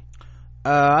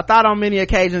 I thought on many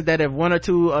occasions that if one or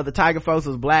two of the tiger folks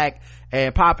was black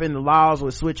and popping the laws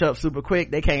would switch up super quick.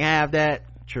 They can't have that.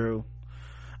 True.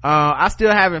 I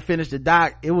still haven't finished the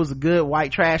doc. It was a good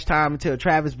white trash time until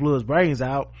Travis blew his brains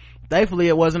out. Thankfully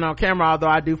it wasn't on camera, although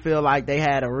I do feel like they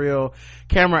had a real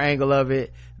camera angle of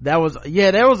it. There was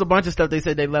a bunch of stuff they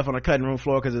said they left on the cutting room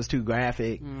floor because it was too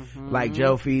graphic, like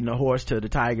Joe feeding a horse to the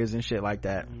tigers and shit like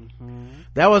that.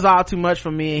 That was all too much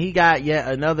for me, and he got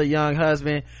yet another young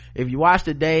husband. If you watch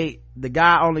the date, the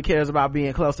guy only cares about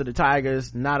being close to the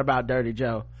tigers, not about Dirty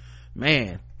Joe.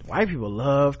 Man, White people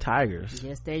love tigers.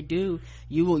 Yes, they do.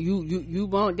 You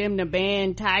want them to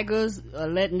ban tigers or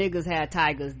let niggas have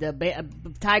tigers?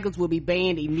 Tigers will be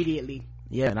banned immediately.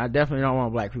 Yeah, and I definitely don't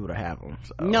want black people to have them.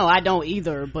 So. No, I don't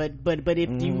either. But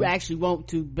if you actually want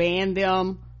to ban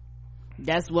them,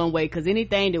 that's one way. Because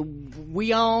anything that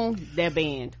we own, they're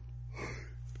banned.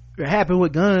 It happened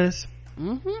with guns.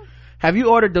 Have you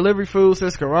ordered delivery food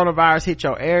since coronavirus hit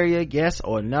your area? Yes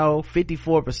or no?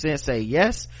 54% say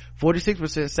yes.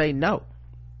 46% say no.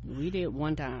 We did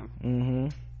one time.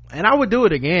 And I would do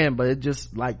it again, but it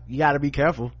just like you got to be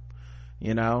careful.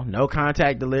 You know, no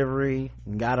contact delivery.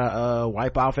 You gotta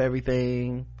wipe off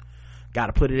everything.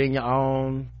 Gotta put it in your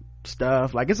own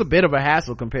stuff. Like, it's a bit of a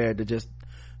hassle compared to just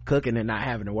cooking and not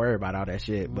having to worry about all that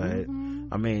shit. But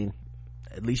I mean,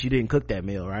 at least you didn't cook that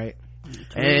meal, right?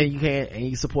 And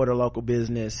you support a local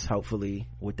business, hopefully,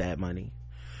 with that money.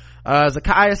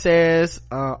 Zakiah says,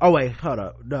 oh wait, hold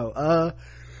up. No,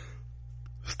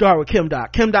 start with Kim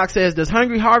Doc. Kim Doc says, does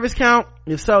Hungry Harvest count?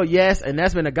 If so, yes, and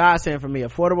that's been a godsend for me.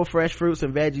 Affordable fresh fruits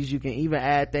and veggies. You can even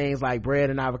add things like bread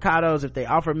and avocados. If they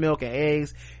offer milk and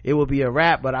eggs, it will be a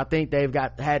wrap, but I think they've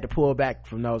had to pull back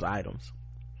from those items.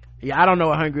 Yeah, I don't know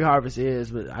what Hungry Harvest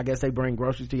is, but I guess they bring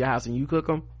groceries to your house and you cook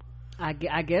them. I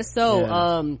guess so.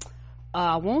 Yeah.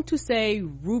 I want to say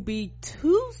Ruby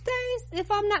Tuesdays,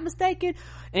 if I'm not mistaken,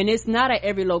 and it's not at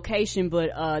every location,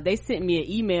 but they sent me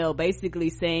an email basically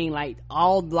saying like a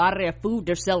lot of their food,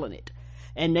 they're selling it.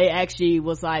 And they actually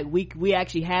was like, we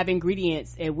actually have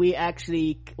ingredients and we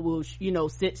actually will, you know,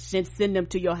 send them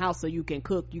to your house so you can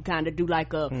cook. You kind of do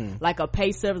like a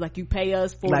pay service, like you pay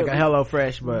us for like a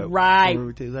HelloFresh, but right,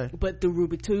 Ruby Tuesday. But through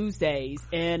Ruby Tuesdays.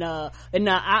 And now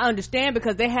I understand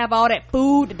because they have all that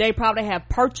food that they probably have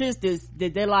purchased.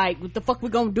 That they're like, what the fuck we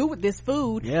gonna do with this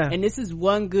food? Yeah. And this is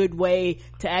one good way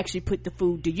to actually put the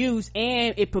food to use,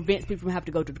 and it prevents people from having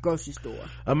to go to the grocery store.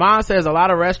 Amon says a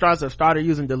lot of restaurants have started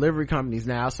using delivery companies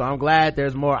now, so I'm glad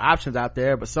there's more options out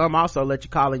there, but some also let you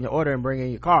call in your order and bring in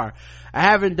your car. I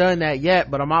haven't done that yet,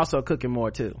 but I'm also cooking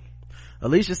more too.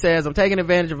 Alicia says, I'm taking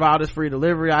advantage of all this free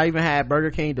delivery. I even had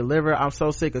Burger King deliver. I'm so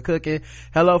sick of cooking.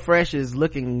 HelloFresh is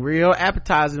looking real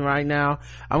appetizing right now.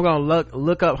 I'm gonna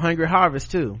look up Hungry Harvest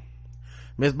too.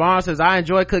 Ms. Barnes says, I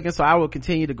enjoy cooking, so I will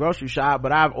continue to grocery shop,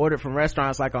 but I've ordered from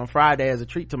restaurants like on Friday as a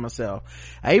treat to myself.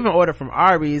 I even ordered from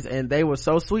Arby's, and they were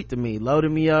so sweet to me,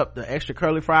 loading me up the extra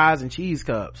curly fries and cheese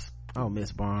cups. Oh,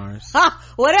 Miss Barnes.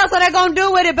 What else are they gonna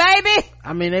do with it, baby?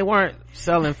 I mean, they weren't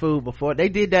selling food before. They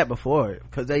did that before,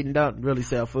 because they don't really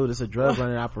sell food. It's a drug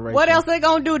running operation. What else are they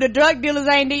gonna do? The drug dealers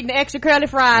ain't eating the extra curly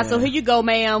fries, so here you go,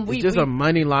 ma'am. It's just a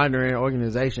money laundering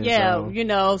organization. Yeah, so. you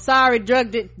know, sorry,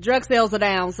 drug sales are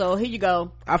down, so here you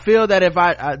go. I feel that if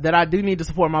I do need to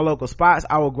support my local spots,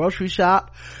 I will grocery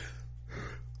shop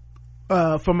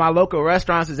for my local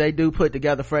restaurants, as they do put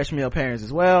together fresh meal pairings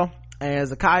as well. And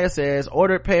Zakiah says,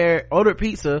 ordered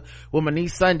pizza with my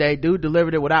niece Sunday. Dude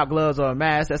delivered it without gloves or a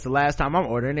mask. That's the last time I'm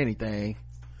ordering anything.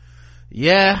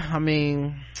 Yeah, I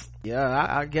mean, yeah,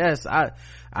 I guess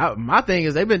my thing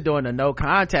is they've been doing the no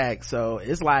contact, so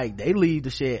it's like they leave the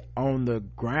shit on the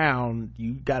ground.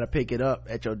 You gotta pick it up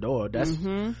at your door. That's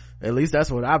at least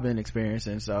that's what I've been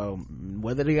experiencing. So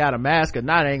whether they got a mask or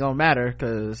not ain't gonna matter,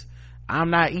 because I'm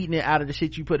not eating it out of the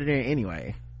shit you put it in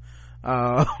anyway.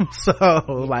 So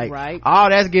like right.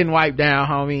 All that's getting wiped down,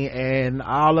 homie, and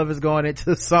all of it's going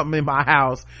into something in my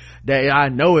house that I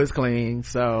know is clean.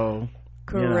 So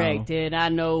correct. You know.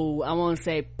 And I want to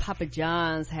say Papa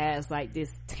John's has like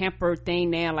this tamper thing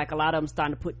now, like a lot of them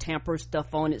starting to put tamper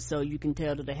stuff on it, so you can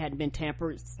tell that they hadn't been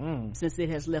tampered since it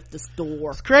has left the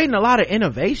store. It's creating a lot of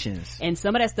innovations, and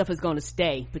some of that stuff is going to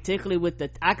stay, particularly with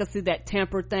I can see that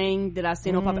tamper thing that I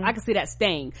seen on Papa. I can see that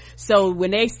staying, so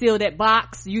when they seal that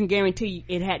box, you can guarantee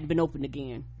it hadn't been opened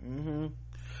again.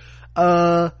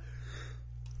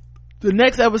 The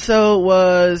next episode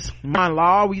was on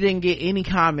law. We didn't get any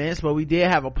comments, but we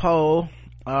did have a poll.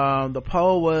 The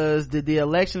poll was, did the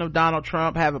election of Donald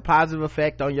Trump have a positive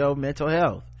effect on your mental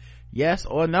health? Yes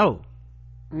or no?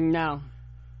 No.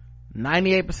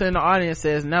 98% of the audience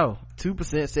says no.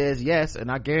 2% says yes, and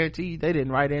I guarantee you they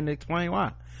didn't write in to explain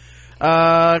why.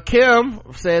 Kim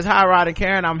says, hi Rod and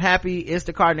Karen, I'm happy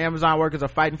Instacart and Amazon workers are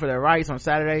fighting for their rights. On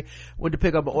Saturday, went to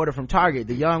pick up an order from Target.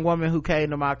 The young woman who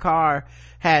came to my car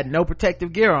had no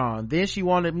protective gear on. Then she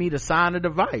wanted me to sign a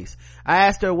device. I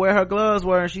asked her where her gloves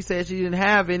were, and she said she didn't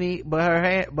have any but her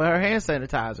hand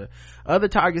sanitizer. Other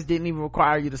Targets didn't even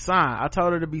require you to sign. I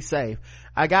told her to be safe.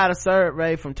 I got a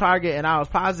survey from Target and I was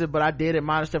positive, but I did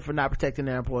admonish them for not protecting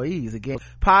their employees. Again,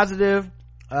 positive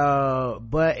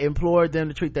but implored them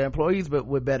to treat their employees but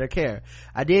with better care.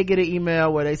 I did get an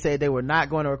email where they said they were not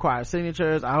going to require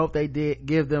signatures. I hope they did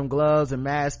give them gloves and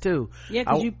masks too. Yeah,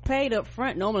 because you paid up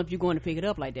front normally if you're going to pick it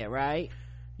up like that, right?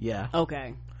 Yeah.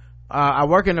 Okay. I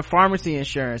work in the pharmacy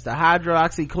insurance. The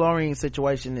hydroxychloroquine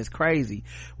situation is crazy.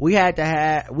 We have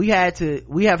had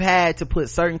to put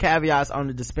certain caveats on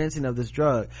the dispensing of this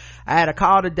drug. I had a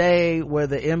call today where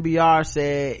the MBR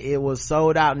said it was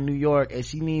sold out in New York and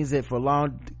she needs it for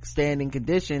long standing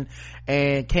condition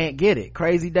and can't get it.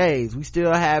 Crazy days. We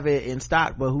still have it in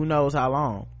stock, but who knows how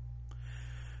long.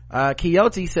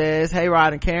 Quixote says, hey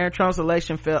Rod and Karen, Trump's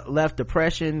election left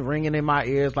depression ringing in my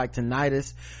ears like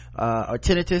tinnitus or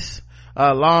tinnitus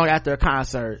long after a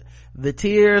concert. The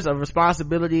tears of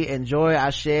responsibility and joy I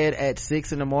shed at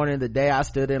 6 a.m. the day I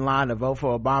stood in line to vote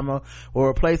for Obama will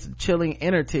replace the chilling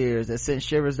inner tears that sent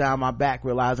shivers down my back,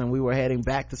 realizing we were heading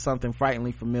back to something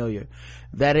frighteningly familiar,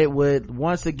 that it would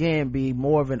once again be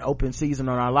more of an open season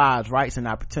on our lives, rights, and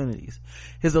opportunities.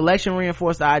 His election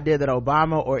reinforced the idea that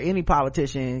Obama or any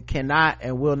politician cannot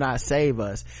and will not save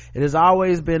us. It has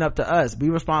always been up to us. Be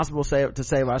responsible to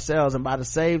save ourselves, and by to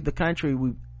save the country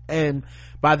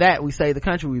by that we save the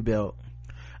country we built.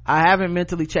 I haven't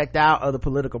mentally checked out of the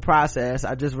political process.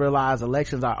 I just realized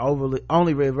elections are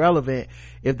only irrelevant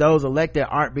if those elected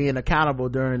aren't being held accountable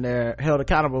during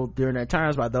their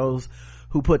terms by those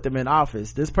who put them in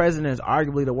office. This president is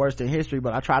arguably the worst in history,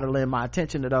 but I try to lend my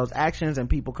attention to those actions and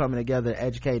people coming together to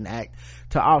educate and act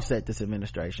to offset this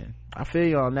administration. I feel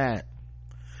you on that.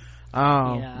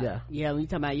 Yeah, when you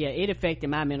talking about, it affected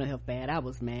my mental health bad. I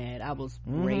was mad. I was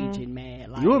raging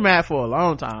mad. Like, you were mad for a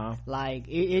long time. Like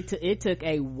it took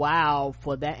a while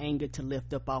for that anger to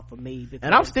lift up off of me.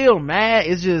 And I'm still mad.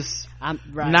 It's just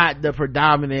right. Not the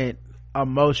predominant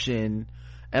emotion.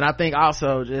 And I think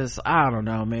also just, I don't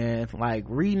know, man, like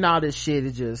reading all this shit,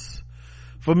 it just,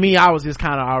 for me, I was just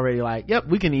kind of already like, yep,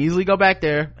 we can easily go back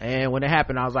there. And when it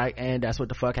happened, I was like, and that's what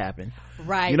the fuck happened.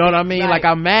 Right. You know what I mean? Right. Like,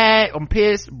 I'm mad, I'm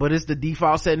pissed, but it's the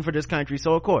default setting for this country,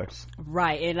 so of course.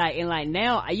 Right. And like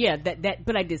now,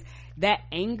 but like this, that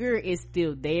anger is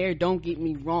still there, don't get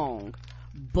me wrong,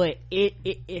 but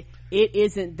it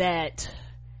isn't that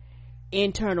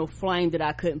internal flame that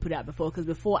I couldn't put out before, because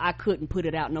before I couldn't put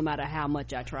it out no matter how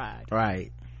much I tried.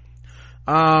 Right.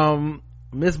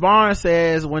 Ms. Barnes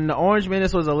says, when the Orange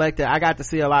Menace was elected, I got to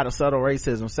see a lot of subtle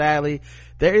racism. Sadly,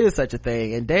 there is such a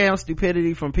thing, and damn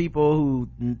stupidity from people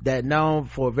that know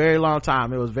for a very long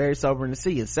time. It was very sobering to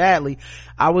see. And sadly,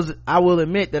 I will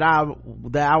admit that I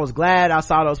was glad I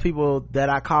saw those people that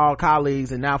I called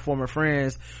colleagues and now former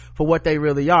friends for what they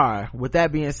really are. With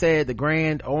that being said, the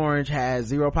Grand Orange has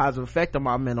zero positive effect on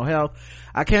my mental health.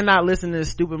 I cannot listen to this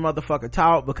stupid motherfucker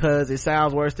talk because it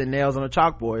sounds worse than nails on a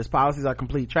chalkboard. His policies are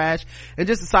complete trash, and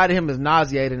just the sight of him is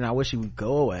nauseating, and I wish he would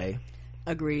go away.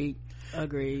 Agreed.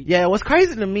 Yeah, what's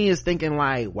crazy to me is thinking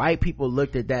like white people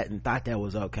looked at that and thought that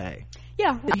was okay.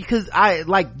 Yeah, because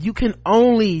you can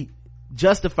only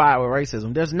justify it with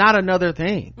racism. There's not another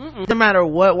thing. No matter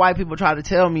what white people try to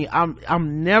tell me,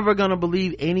 I'm never gonna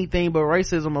believe anything but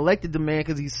racism elected the man,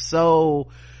 because he's so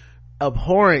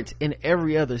abhorrent in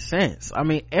every other sense. I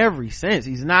mean, every sense.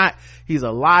 He's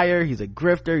a liar, he's a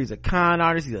grifter, he's a con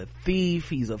artist, he's a thief,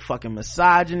 he's a fucking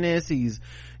misogynist, he's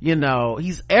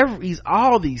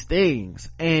all these things,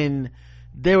 and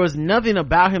there was nothing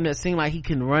about him that seemed like he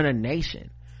can run a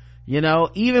nation.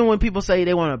 Even when people say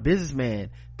they want a businessman,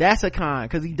 that's a con,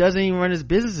 because he doesn't even run his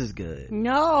businesses good.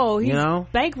 No, he's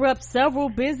bankrupt several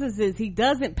businesses. He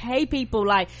doesn't pay people.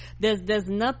 Like, there's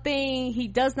nothing. He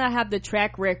does not have the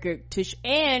track record to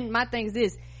and my thing is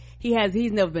this: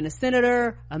 he's never been a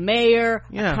senator, a mayor,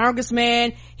 a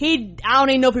congressman. I don't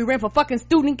even know if he ran for fucking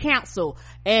student council,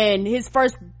 and his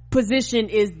first position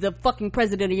is the fucking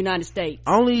president of the United States.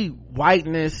 Only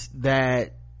whiteness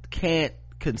that can't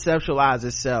conceptualize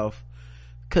itself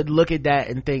could look at that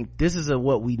and think this is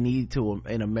what we need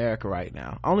in America right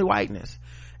now. Only whiteness.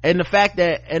 And the fact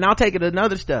that, and I'll take it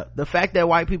another step, the fact that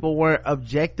white people weren't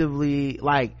objectively,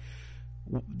 like,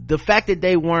 the fact that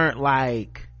they weren't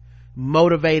like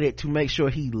motivated to make sure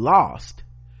he lost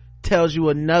tells you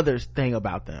another thing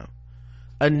about them,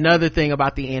 another thing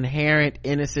about the inherent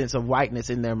innocence of whiteness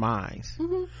in their minds.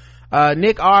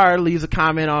 Nick R leaves a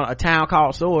comment on A Town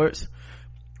Called Swords.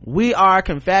 We are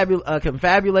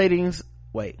confabulating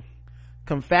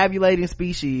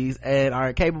species and are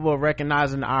incapable of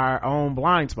recognizing our own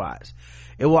blind spots.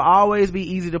 It will always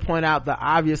be easy to point out the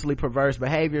obviously perverse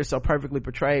behavior so perfectly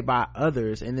portrayed by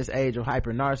others in this age of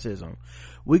hyper narcissism.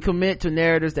 We commit to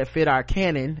narratives that fit our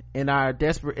canon in a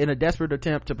desperate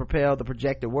attempt to propel the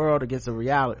projected world against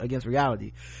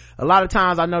reality. A lot of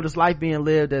times I notice life being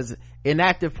lived as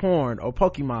inactive porn or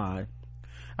Pokemon.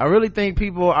 I really think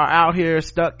people are out here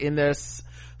stuck in their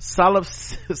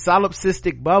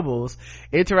solipsistic bubbles,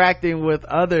 interacting with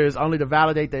others only to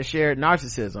validate their shared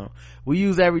narcissism. We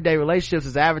use everyday relationships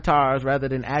as avatars rather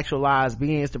than actualized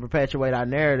beings to perpetuate our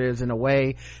narratives in a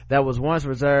way that was once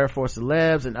reserved for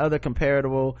celebs and other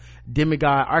comparable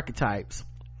demigod archetypes.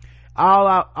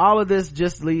 All of this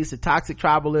just leads to toxic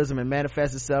tribalism and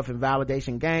manifests itself in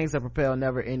validation gangs that propel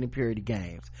never-ending purity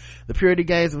games. The purity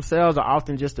games themselves are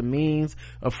often just a means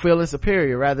of feeling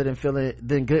superior rather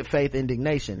than good faith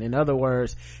indignation. In other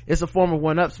words, it's a form of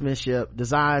one-upsmanship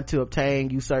designed to obtain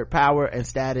usurped power and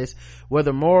status,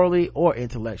 whether morally or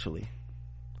intellectually.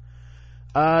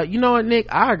 You know what, Nick?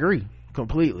 I agree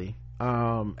completely.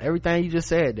 Everything you just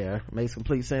said there makes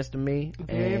complete sense to me.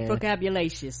 Very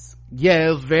vocabularious. Yeah, it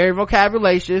was very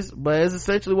vocabularious, but it's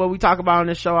essentially what we talk about on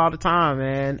this show all the time,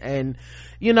 man. And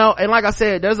you know, and like I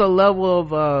said, there's a level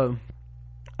of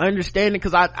understanding,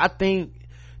 because I think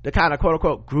the kind of quote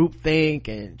unquote groupthink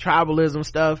and tribalism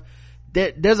stuff,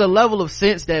 there's a level of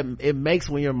sense that it makes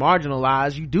when you're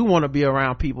marginalized. You do want to be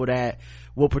around people that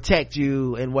will protect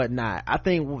you and whatnot. I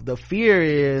think the fear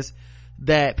is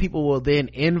that people will then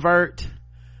invert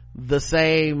the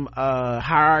same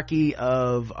hierarchy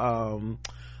of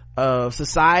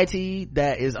society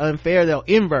that is unfair. They'll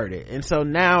invert it, and so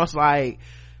now it's like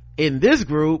in this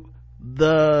group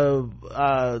in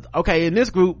this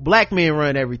group black men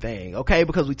run everything, okay,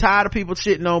 because we tired of people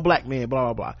shitting on black men,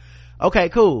 blah blah blah. Okay,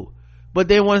 cool. But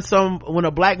then when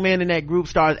a black man in that group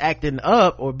starts acting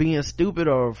up or being stupid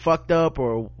or fucked up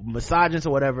or misogynist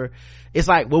or whatever, it's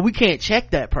like, well, we can't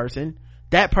check that person.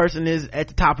 That person is at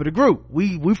the top of the group.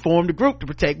 We formed a group to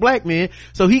protect black men,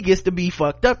 so he gets to be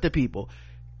fucked up to people.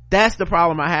 That's the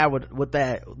problem I have with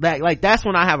that. Like, that's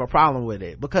when I have a problem with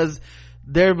it, because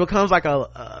there becomes like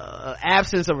a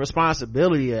absence of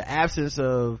responsibility, an absence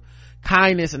of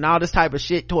kindness and all this type of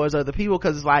shit towards other people,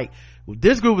 because it's like,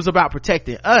 this group is about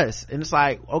protecting us, and it's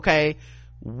like, okay,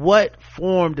 what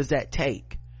form does that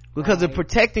take? Because if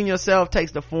protecting yourself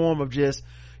takes the form of just,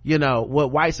 you know,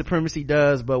 what white supremacy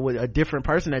does but with a different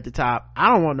person at the top,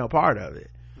 I don't want no part of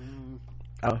it.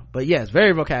 But yes,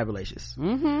 very vocabularious.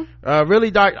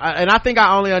 Really dark, and I think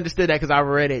I only understood that because I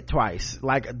read it twice.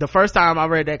 Like, the first time I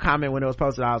read that comment when it was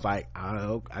posted, I was like,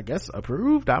 I guess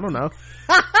approved, I don't know.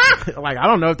 Like, I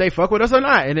don't know if they fuck with us or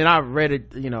not. And then I read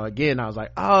it, you know, again, I was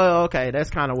like, oh, okay, that's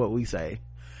kind of what we say,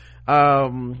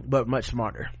 but much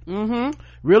smarter.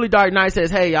 Really Dark Knight says,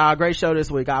 hey y'all, great show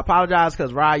this week. I apologize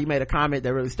because Rod, you made a comment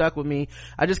that really stuck with me.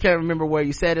 I just can't remember where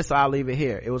you said it, so I'll leave it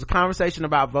here. It was a conversation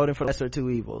about voting for lesser two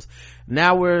evils.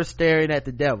 Now we're staring at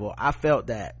the devil. I felt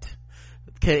that.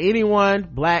 Can anyone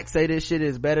black say this shit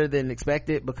is better than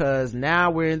expected? Because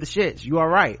now we're in the shits. You are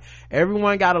right.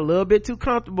 Everyone got a little bit too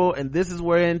comfortable, and this is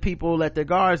when people let their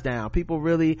guards down. People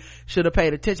really should have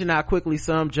paid attention how quickly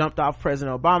some jumped off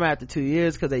President Obama after 2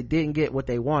 years because they didn't get what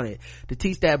they wanted. To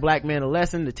teach that black man a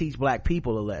lesson, to teach black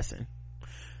people a lesson.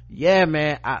 Yeah,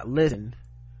 man. Listen.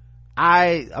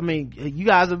 I mean, you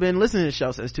guys have been listening to the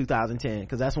show since 2010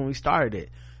 because that's when we started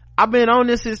it. I've been on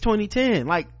this since 2010.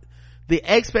 Like, the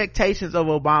expectations of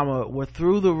Obama were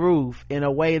through the roof in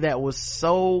a way that was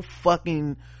so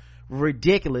fucking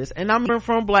ridiculous. And I'm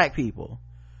from black people.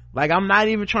 Like, I'm not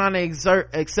even trying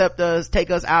to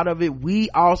take us out of it. We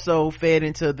also fed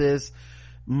into this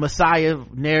Messiah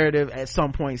narrative at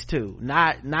some points too.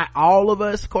 Not all of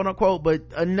us, quote unquote, but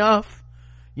enough,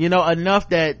 you know, enough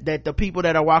that the people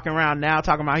that are walking around now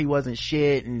talking about he wasn't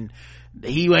shit and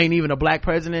he ain't even a black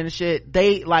president and shit,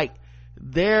 they like,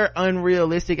 their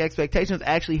unrealistic expectations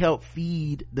actually help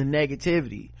feed the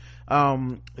negativity.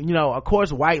 You know, of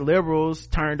course white liberals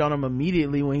turned on him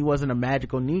immediately when he wasn't a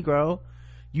magical Negro.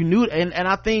 You knew, and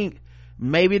I think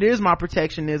maybe it is my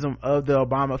protectionism of the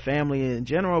Obama family in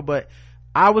general, but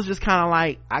I was just kind of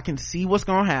like, I can see what's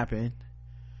gonna happen.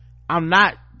 I'm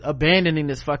not abandoning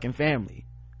this fucking family,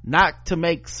 not to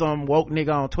make some woke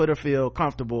nigga on Twitter feel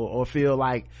comfortable or feel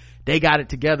like they got it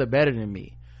together better than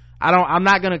me. I'm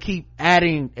not gonna keep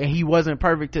adding and he wasn't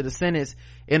perfect to the sentence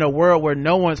in a world where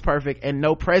no one's perfect and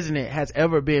no president has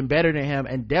ever been better than him,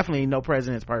 and definitely no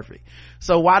president's perfect.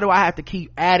 So why do I have to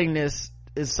keep adding this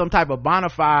as some type of bona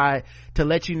fide to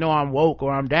let you know I'm woke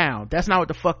or I'm down? That's not what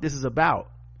the fuck this is about.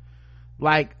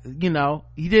 Like, you know,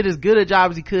 he did as good a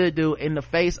job as he could do in the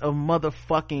face of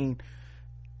motherfucking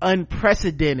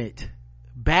unprecedented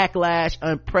backlash,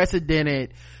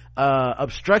 unprecedented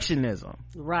obstructionism.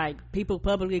 Right. People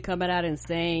publicly coming out and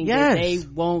saying Yes. that they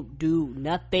won't do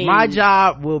nothing. My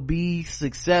job will be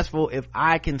successful if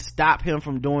I can stop him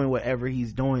from doing whatever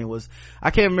he's doing.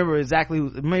 I can't remember exactly,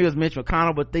 maybe it was Mitch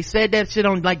McConnell, but they said that shit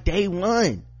on like day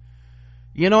one.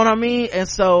 You know what I mean? And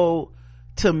so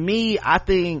to me, I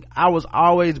think I was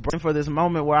always bracing for this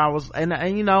moment where I was,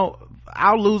 and you know,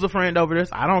 I'll lose a friend over this.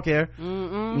 I don't care.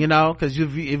 You know, cause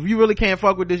if you really can't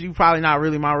fuck with this, you probably not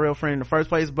really my real friend in the first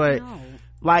place. But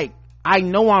like, I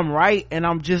know I'm right, and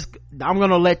I'm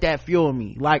gonna let that fuel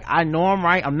me. Like, I know I'm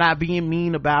right. I'm not being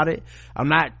mean about it. I'm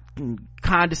not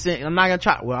condescending. I'm not gonna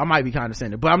try, well, I might be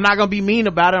condescending, but I'm not gonna be mean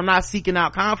about it. I'm not seeking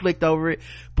out conflict over it.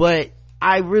 But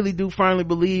I really do firmly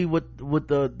believe with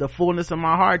the fullness of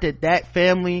my heart that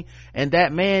family and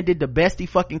that man did the best he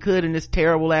fucking could in this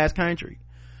terrible ass country.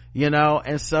 You know,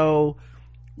 and so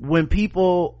when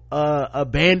people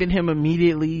abandon him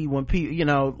immediately, when people, you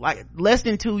know, like less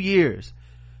than 2 years,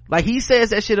 like he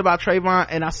says that shit about Trayvon,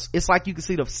 and it's like you can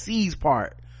see the C's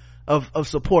part of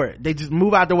support. They just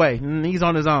move out the way, and he's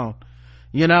on his own.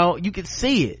 You know, you can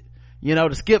see it. You know,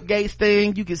 the Skip Gates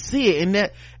thing, you can see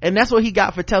it, and that's what he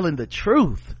got for telling the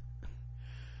truth.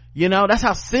 You know, that's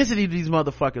how sensitive these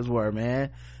motherfuckers were, man.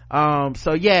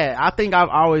 So yeah, I think I've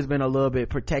always been a little bit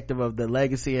protective of the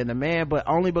legacy and the man, but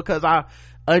only because I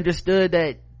understood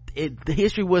that the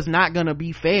history was not gonna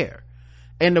be fair.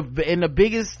 And the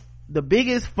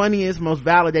biggest, funniest, most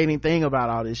validating thing about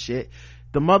all this shit,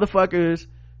 the motherfuckers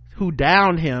who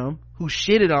downed him, who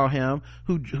shitted on him,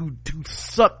 who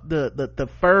sucked the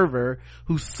fervor,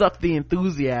 who sucked the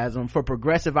enthusiasm for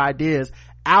progressive ideas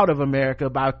out of America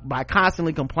by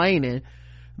constantly complaining,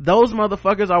 those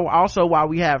motherfuckers are also why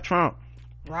we have Trump.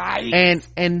 Right.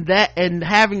 And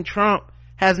having Trump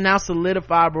has now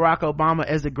solidified Barack Obama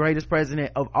as the greatest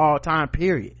president of all time,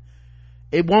 period.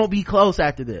 It won't be close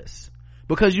after this,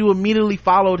 because you immediately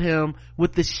followed him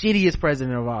with the shittiest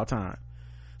president of all time.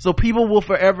 So people will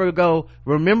forever go,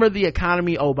 remember the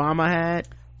economy Obama had?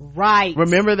 Right.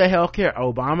 Remember the healthcare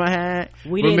Obama had?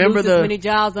 We didn't lose as many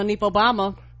jobs underneath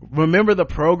Obama. Remember the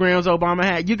programs Obama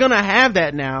had? You're gonna have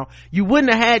that now. You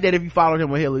wouldn't have had that if you followed him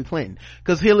with Hillary Clinton,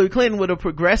 because Hillary Clinton would have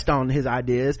progressed on his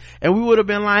ideas, and we would have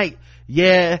been like,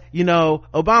 yeah, you know,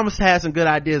 Obama's had some good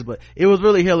ideas, but it was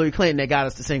really Hillary Clinton that got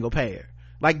us to single payer.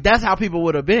 Like, that's how people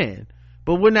would have been.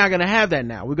 But we're not gonna have that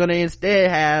now. We're gonna instead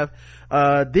have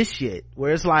this shit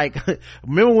where it's like,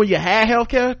 remember when you had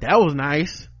healthcare? That was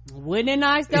nice. Wasn't it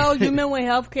nice though? You remember when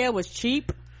healthcare was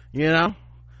cheap? You know,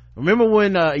 remember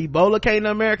when Ebola came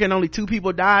to America and only 2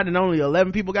 people died and only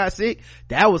 11 people got sick?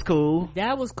 That was cool.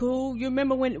 That was cool. You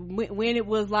remember when it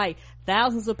was like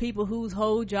thousands of people whose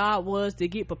whole job was to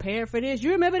get prepared for this?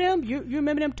 You remember them? You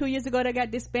remember them 2 years ago that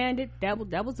got disbanded? That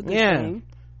was a good thing.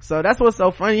 So that's what's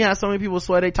so funny. How so many people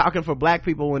swear they talking for black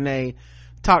people when they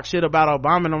talk shit about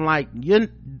Obama, and I'm like,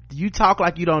 you talk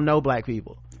like you don't know black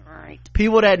people. Right.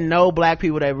 People that know black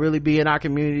people that really be in our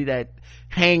community, that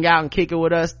hang out and kick it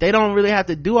with us, they don't really have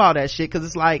to do all that shit, because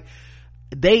it's like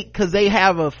because they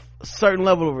have a certain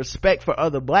level of respect for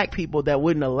other black people that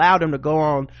wouldn't allow them to go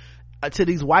on to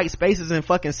these white spaces and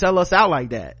fucking sell us out like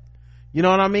that. You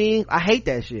know what I mean? I hate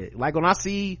that shit. Like when I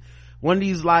see one of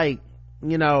these, like,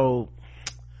 you know,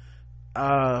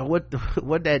 what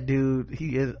that dude,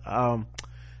 he is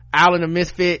Alan the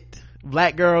Misfit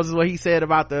Black Girls is what he said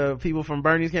about the people from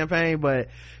Bernie's campaign, but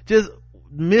just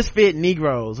misfit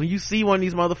Negroes. When you see one of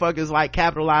these motherfuckers like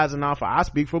capitalizing off of, I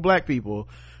speak for black people,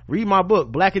 read my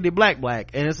book Blackity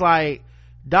Black, and it's like,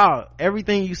 dog,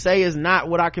 everything you say is not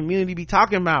what our community be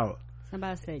talking about.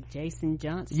 Somebody said Jason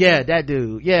Johnson. Yeah, that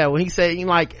dude. Yeah, when he said, you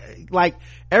know, like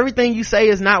everything you say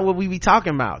is not what we be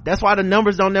talking about. That's why the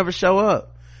numbers don't never show up.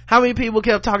 How many people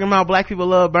kept talking about black people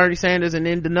love Bernie Sanders, and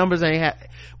then the numbers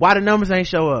why the numbers ain't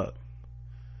show up?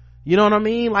 You know what I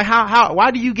mean? Like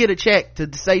why do you get a check to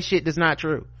say shit that's not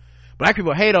true? Black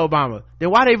people hate Obama.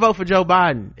 Then why they vote for Joe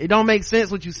Biden? It don't make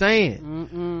sense what you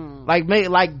saying.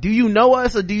 Like do you know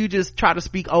us, or do you just try to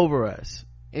speak over us?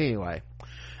 Anyway,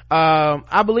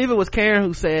 I believe it was Karen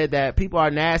who said that people are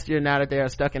nastier now that they are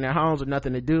stuck in their homes with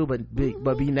nothing to do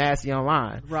but be nasty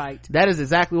online. Right. That is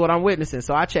exactly what I'm witnessing.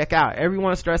 So I check out.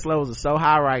 Everyone's stress levels are so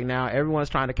high right now. Everyone's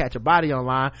trying to catch a body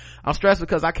online. I'm stressed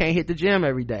because I can't hit the gym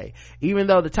every day. Even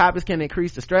though the topics can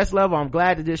increase the stress level, I'm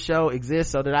glad that this show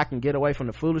exists so that I can get away from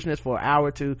the foolishness for an hour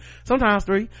or two, sometimes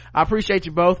 3. I appreciate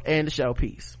you both and the show.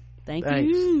 Peace. Thanks.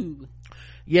 You.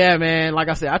 Yeah, man. Like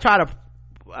I said, I try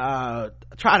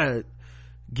to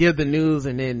give the news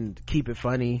and then keep it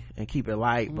funny and keep it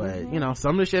light, but you know,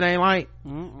 some of the shit ain't light.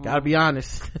 Gotta be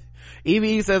honest.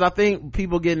 EVE says, I think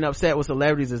people getting upset with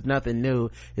celebrities is nothing new.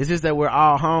 It's just that we're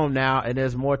all home now and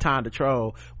there's more time to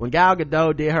troll. When Gal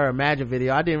Gadot did her Imagine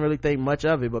video, I didn't really think much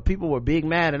of it, but people were big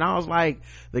mad, and I was like,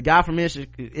 the guy from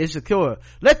Insecure,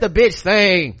 let the bitch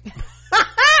sing.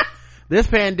 This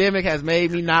pandemic has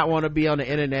made me not want to be on the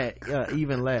internet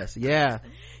even less. Yeah,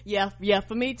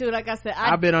 for me too. Like I said,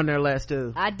 I've been on there less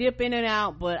too. I dip in and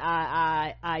out, but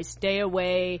I stay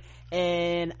away.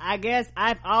 And I guess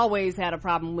I've always had a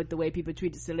problem with the way people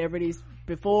treated celebrities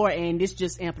before, and this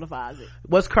just amplifies it.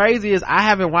 What's crazy is I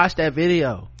haven't watched that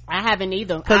video. I haven't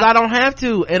either, because I don't have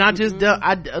to, and I just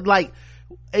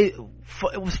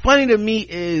what's funny to me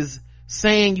is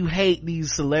saying you hate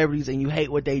these celebrities and you hate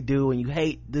what they do and you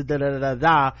hate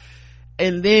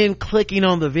and then clicking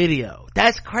on the video.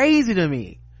 That's crazy to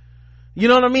me. You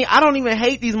know what I mean? I don't even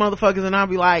hate these motherfuckers, and I'll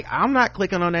be like, I'm not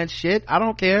clicking on that shit. I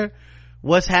don't care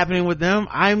what's happening with them.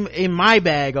 I'm in my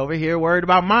bag over here worried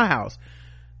about my house.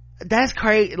 That's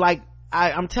crazy. Like,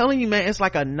 I'm telling you, man, it's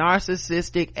like a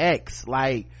narcissistic ex.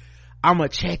 Like, I'm gonna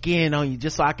check in on you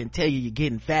just so I can tell you you're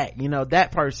getting fat. You know,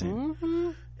 that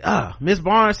person. Miss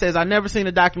Barnes says, I never seen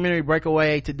a documentary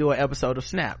Breakaway to do an episode of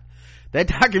Snap. That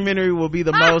documentary will be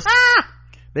the most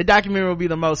that documentary will be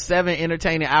the most 7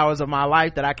 entertaining hours of my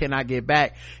life that I cannot get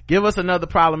back. Give us another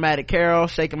problematic Carol.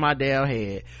 Shaking my damn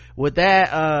head. With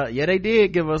that, yeah, they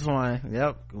did give us one.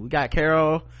 Yep, we got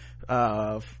Carol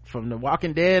from The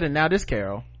Walking Dead, and now this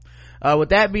Carol. With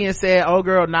that being said, old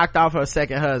girl knocked off her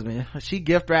second husband. She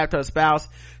gift wrapped her spouse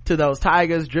to those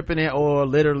tigers dripping in oil.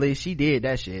 Literally, she did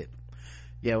that shit.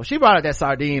 Yeah, when she brought out that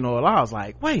sardine oil, I was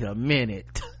like, wait a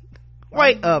minute.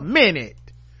 Wait a minute.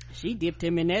 She dipped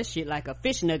him in that shit like a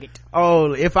fish nugget.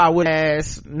 Oh, if I would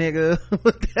ask, nigga.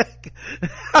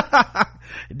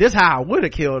 This how I would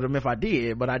have killed him if I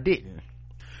did, but I didn't.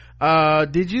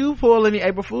 Did you pull any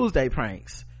April Fool's Day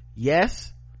pranks?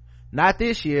 Yes. Not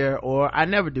this year, or I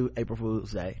never do April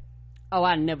Fool's Day. Oh,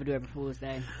 I never do April Fool's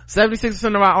Day. 76%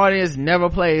 of my audience never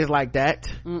plays like that.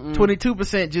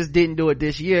 22% just didn't do it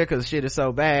this year because shit is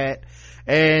so bad.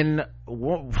 And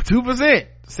 2%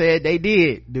 said they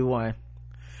did do one.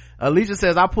 Alicia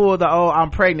says, I pulled the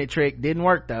I'm pregnant trick. Didn't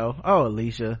work though. Oh,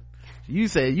 Alicia. You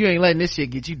said you ain't letting this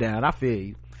shit get you down. I feel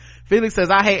you. Felix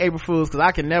says, I hate April Fools because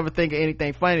I can never think of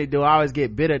anything funny to do. I always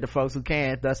get bitter at the folks who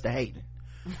can, thus the hating.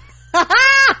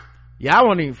 Yeah, I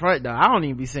won't even front though. I don't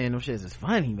even be saying them shits is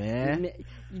funny, man.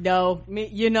 No,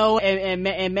 you know,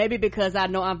 and maybe because I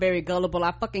know I'm very gullible,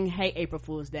 I fucking hate April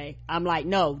Fool's Day. I'm like,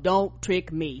 no, don't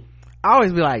trick me. I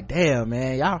always be like, damn,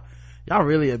 man, y'all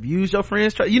really abuse your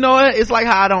friends. You know what? It's like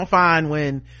how I don't find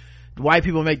when white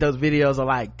people make those videos of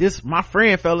like, my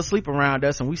friend fell asleep around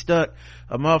us and we stuck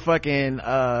a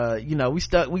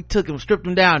motherfucking, we took him, stripped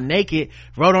him down naked,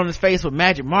 wrote on his face with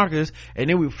magic markers, and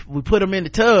then we put him in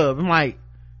the tub. I'm like,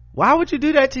 why would you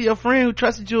do that to your friend who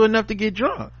trusted you enough to get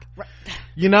drunk? Right.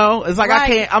 You know, it's like,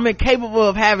 right. I'm incapable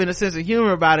of having a sense of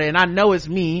humor about it, and I know it's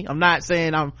me. I'm not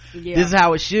saying this is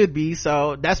how it should be.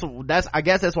 So I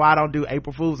guess that's why I don't do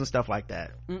April Fools and stuff like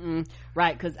that.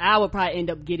 Right, because I would probably end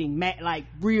up getting mad, like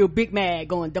real big mad,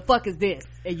 going, the fuck is this?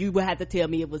 And you would have to tell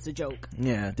me it was a joke.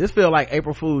 Yeah, this feel like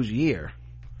April Fool's year.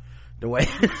 The way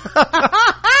the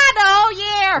whole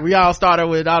year we all started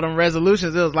with all them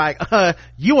resolutions, it was like,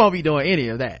 you won't be doing any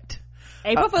of that.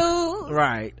 April Fool.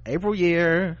 Right, April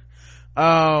year.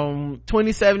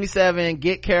 2077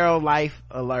 Get Carol Life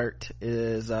Alert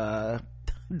is the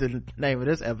name of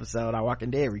this episode, our Walking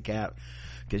Dead recap,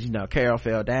 because Carol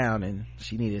fell down and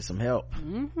she needed some help.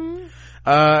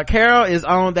 Carol is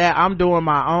on that I'm doing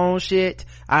my own shit.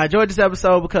 I enjoyed this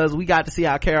episode because we got to see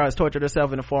how Carol has tortured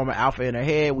herself in the form of Alpha in her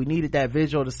head. We needed that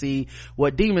visual to see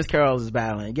what demons Carol is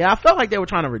battling. Yeah, I felt like they were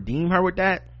trying to redeem her with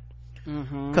that,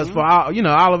 because for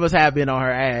all of us have been on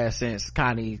her ass since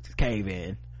Connie cave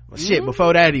in. Well, shit,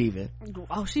 before that even.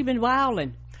 Oh, she been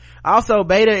wilding. Also,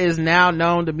 Beta is now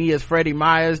known to me as Freddie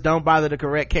Myers. Don't bother to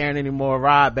correct Karen anymore,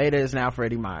 Rod. Beta is now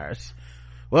Freddie Myers.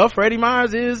 Well, Freddie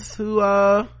Myers is who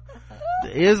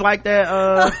is like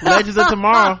that Legends of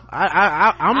Tomorrow.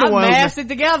 I'm the one mashed it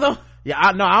together. Yeah,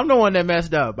 I'm the one that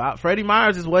messed up. Freddie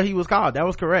Myers is what he was called. That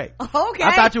was correct. Okay,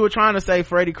 I thought you were trying to say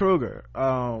Freddy Krueger,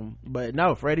 but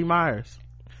no, Freddie Myers.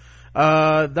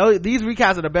 These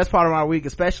recaps are the best part of my week,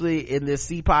 especially in this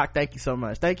CPOC. Thank you so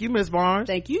much. Thank you, Miss Barnes.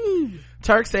 Thank you.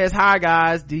 Turk says, hi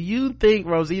guys, do you think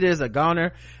Rosita is a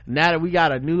goner now that we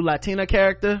got a new Latina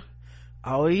character?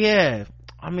 Oh yeah,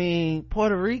 I mean,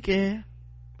 Puerto Rican,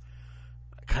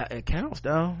 it counts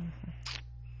though.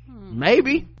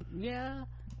 Maybe. Yeah,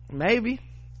 maybe.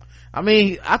 I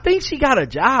mean, I think she got a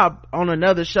job on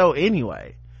another show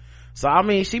anyway, so I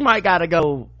mean, she might gotta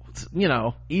go,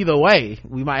 either way.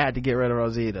 We might have to get rid of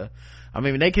Rosita. I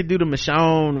mean, they could do the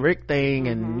Michonne Rick thing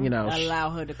and, allow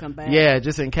her to come back. Yeah,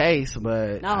 just in case,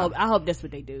 but. I hope that's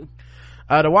what they do.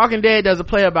 The Walking Dead does a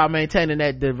play about maintaining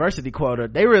that diversity quota.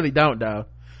 They really don't though.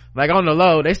 Like on the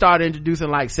low, they started introducing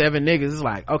like 7 niggas. It's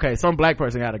like, okay, some black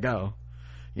person gotta go.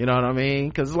 You know what I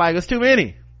mean? Cause it's like, it's too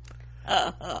many.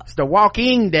 It's the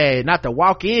Walking Dead, not the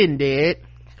Walk-In Dead.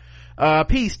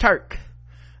 Peace, Turk.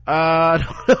 The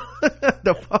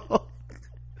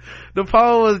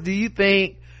poll was, do you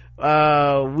think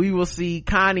we will see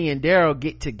Connie and Daryl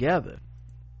get together?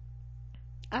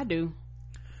 I do.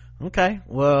 Okay,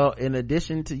 well, in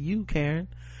addition to you, Karen,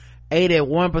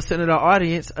 81% of the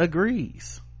audience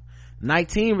agrees.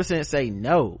 19% say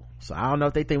no. So I don't know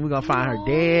if they think we're gonna find her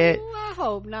dead. I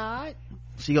hope not.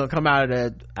 She gonna come out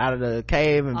of the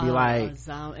cave and be like,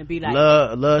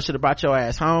 love should have brought your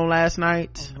ass home last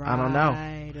night. Right. I don't know.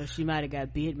 Or she might have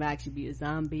got bit by, she be a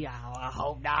zombie. I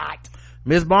hope not.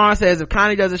 Miss Barnes says if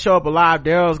Connie doesn't show up alive,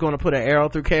 Daryl's gonna put an arrow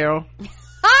through Carol.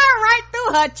 Right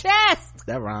through her chest.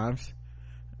 That rhymes.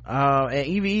 And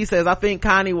EVE says I think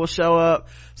Connie will show up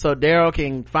so Daryl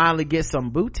can finally get some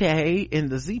booty in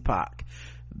the Z-Pac.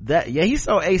 He's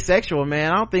so asexual,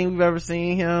 man. I don't think we've ever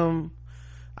seen him.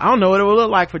 I don't know what it would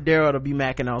look like for Daryl to be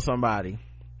macking on somebody.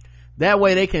 That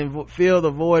way they can fill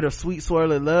the void of sweet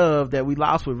swirling love that we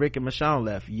lost with Rick and Michonne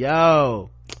left.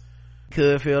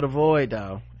 Could fill the void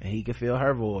though, and he could fill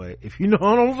her void, if you know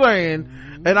what I'm saying.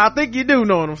 Mm-hmm. And I think you do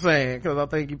know what I'm saying, because I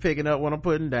think you're picking up what I'm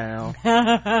putting down.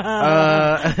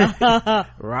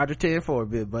 Roger 10 for a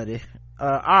bit, buddy.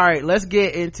 All right, let's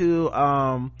get into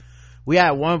we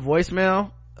had one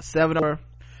voicemail.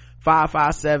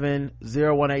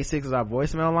 70557-0186 is our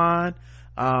voicemail line.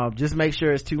 Just make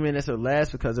sure it's 2 minutes or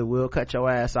less, because it will cut your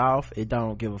ass off. It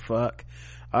don't give a fuck.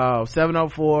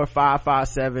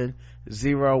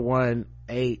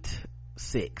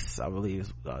 704-557-0186, I believe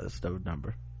is the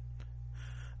number.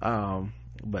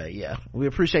 But yeah, we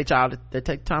appreciate y'all that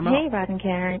take time out. Hey Rod and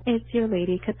Karen, it's your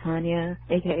lady Catania,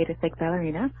 aka the Sick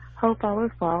Ballerina. Hope all is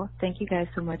well. Thank you guys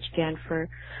so much again for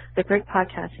the great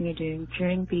podcasting you're doing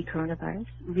during the coronavirus.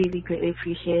 Really greatly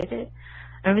appreciate it.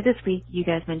 I remember this week you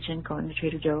guys mentioned going to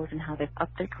Trader Joe's and how they've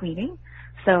upped their cleaning.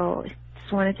 So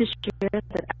just wanted to share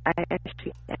that I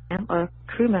actually am a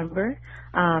crew member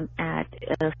at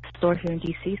a store here in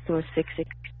DC, store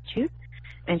 662.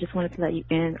 And just wanted to let you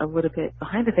in a little bit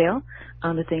behind the veil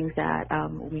on the things that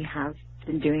we have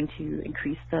been doing to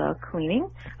increase the cleaning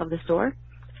of the store.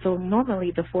 So normally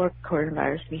before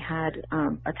coronavirus, we had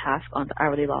a task on the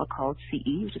hourly law called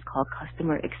CE, which is called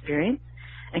customer experience.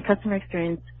 And customer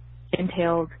experience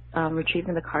entailed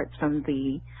retrieving the carts from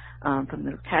the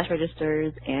cash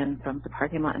registers and from the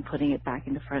parking lot and putting it back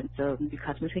in the front so the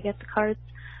customers could get the carts,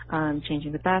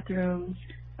 changing the bathrooms,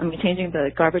 changing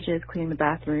the garbages, cleaning the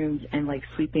bathrooms, and like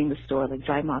sweeping the store, like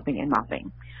dry mopping and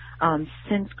mopping.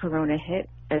 Since Corona hit,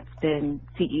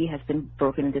 CE has been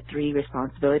broken into 3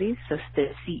 responsibilities. So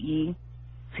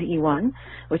CE1,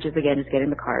 which is again is getting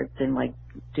the carts and like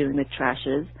doing the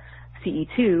trashes.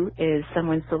 CE2 is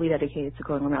someone solely dedicated to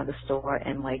going around the store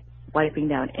and like wiping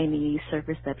down any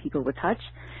surface that people would touch.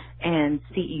 And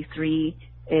CE3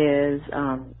 is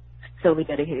solely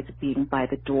dedicated to being by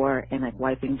the door and like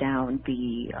wiping down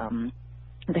the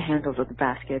handles of the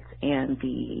baskets and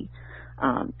the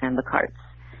carts.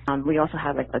 We also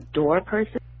have like a door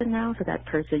person now, so that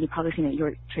person you've probably seen at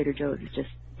your Trader Joe's is just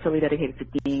solely dedicated to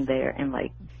being there and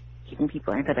like keeping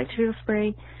people antibacterial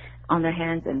spray on their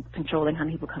hands and controlling how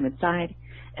many people come inside.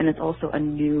 And there's also a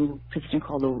new position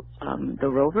called the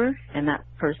rover, and that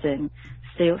person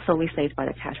solely stays by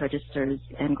the cash registers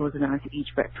and goes around to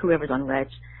whoever's on reg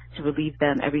to relieve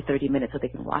them every 30 minutes so they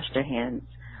can wash their hands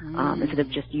instead of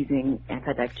just using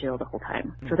antibacterial the whole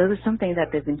time. So those are some things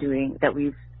that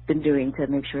we've been doing to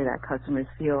make sure that customers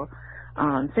feel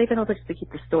safe and also just to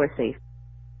keep the store safe.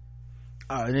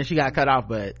 And then she got cut off,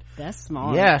 but that's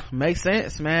smart. Yeah, makes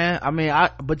sense, man. I mean,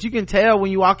 but you can tell when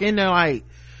you walk in there, like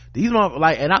these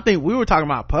and I think we were talking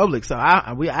about Publix, so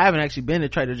I haven't actually been to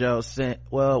Trader Joe's since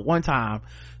one time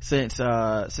since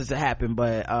it happened,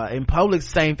 but in Publix,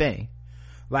 same thing.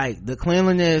 Like the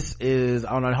cleanliness is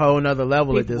on a whole nother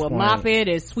level at this point. People mop it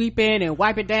and sweep it and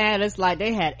wipe it down. It's like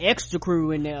they had extra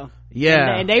crew in there.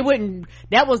 Yeah, and they wouldn't.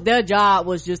 That was their job,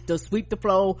 was just to sweep the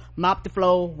floor, mop the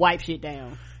floor, wipe shit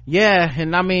down. Yeah,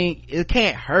 and I mean it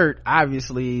can't hurt,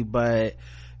 obviously, but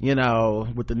you know,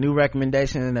 with the new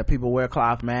recommendation that people wear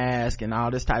cloth masks and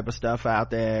all this type of stuff out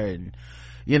there, and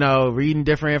you know, reading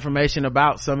different information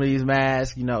about some of these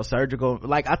masks, you know, surgical,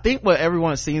 like I think what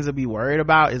everyone seems to be worried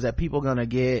about is that people gonna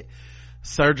get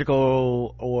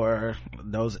surgical or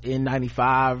those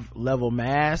N95 level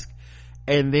masks,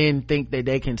 and then think that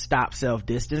they can stop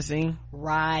self-distancing.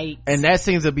 Right. And that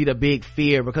seems to be the big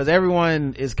fear, because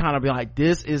everyone is kind of being like,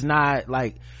 this is not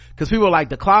like, because people are like,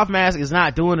 the cloth mask is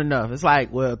not doing enough. It's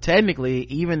like, well, technically,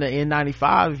 even the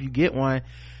N95, if you get one,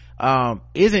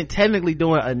 isn't technically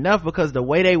doing enough, because the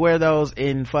way they wear those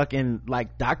in fucking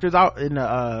like doctors out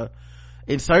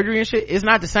in surgery and shit, it's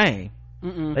not the same.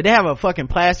 Like, they have a fucking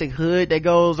plastic hood that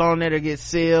goes on there that gets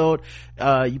sealed.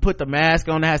 You put the mask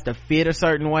on, it has to fit a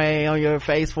certain way on your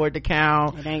face for it to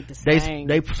count. It ain't the same.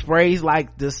 They sprays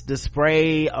like the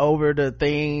spray over the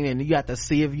thing, and you have to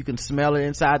see if you can smell it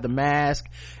inside the mask,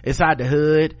 inside the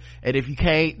hood. And if you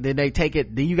can't, then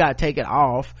then you gotta take it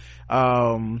off.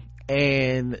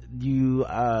 And you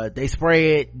they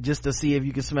spray it just to see if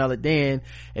you can smell it. Then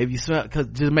if you smell, cause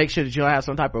just make sure that you don't have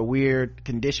some type of weird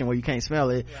condition where you can't smell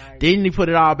it. Right. Then you put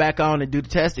it all back on and do the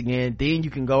test again. Then you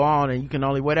can go on, and you can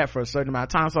only wear that for a certain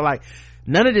amount of time. So like,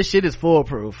 none of this shit is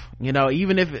foolproof,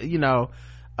 even if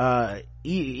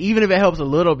even if it helps a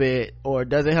little bit or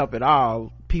doesn't help at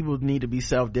all, people need to be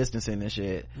self-distancing and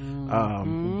shit.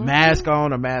 Mask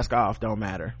on or mask off don't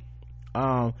matter.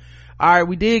 All right,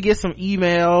 we did get some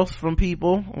emails from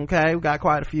people. Okay, we got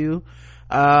quite a few.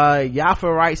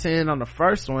 Yafa writes in on the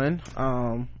first one,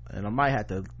 and I might have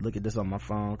to look at this on my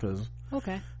phone, because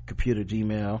computer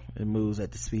Gmail, it moves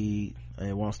at the speed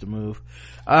it wants to move.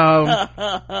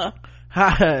 Hand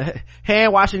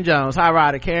washing Jones. Hi,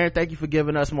 Ryder Karen, thank you for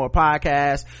giving us more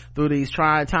podcasts through these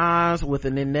trying times with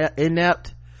an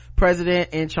inept president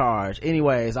in charge.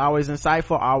 Anyways, always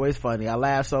insightful, always funny. I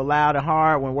laugh so loud and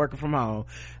hard when working from home.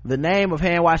 The name of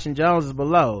Hand Washing Jones is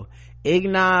below.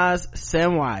 Ignaz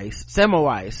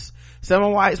Semmelweis.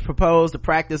 Semmelweis proposed the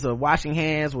practice of washing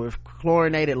hands with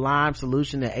chlorinated lime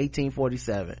solution in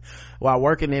 1847 while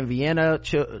working in Vienna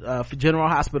General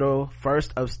Hospital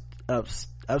First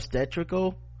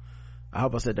Obstetrical, I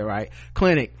hope I said that right,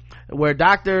 clinic, where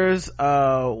doctors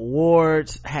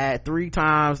wards had 3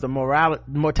 times the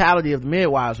mortality of the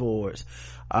midwives wards.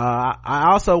 I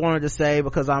also wanted to say,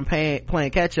 because I'm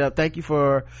playing catch up, thank you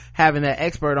for having that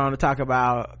expert on to talk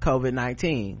about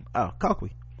COVID-19.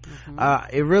 Coqui.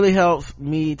 It really helps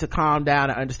me to calm down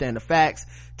and understand the facts.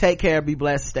 Take care, be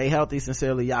blessed, stay healthy.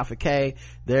 Sincerely, Yafa K.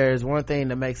 There's one thing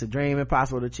that makes a dream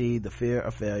impossible to achieve: the fear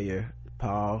of failure.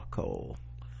 Paul Cole.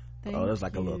 That's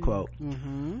like a little quote.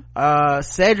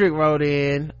 Cedric wrote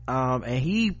in,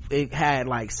 and it had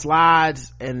like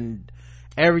slides and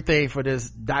everything for this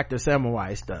Dr.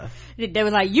 Semmelweis stuff. They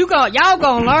was like, y'all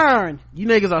gonna learn. You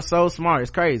niggas are so smart,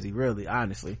 it's crazy, really,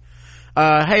 honestly.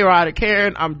 Hey Ryder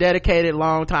Karen, I'm dedicated,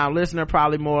 long time listener,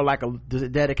 probably more like a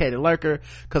dedicated lurker,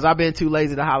 cause I've been too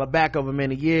lazy to holler back over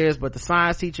many years, but the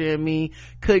science teacher in me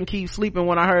couldn't keep sleeping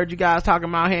when I heard you guys talking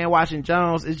about hand washing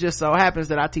Jones. It just so happens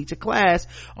that I teach a class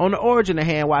on the origin of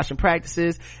hand washing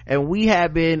practices, and we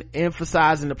have been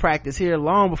emphasizing the practice here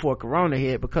long before Corona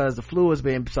hit, because the flu has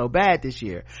been so bad this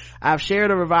year. I've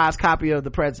shared a revised copy of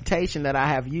the presentation that I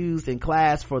have used in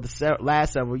class for the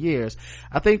last several years.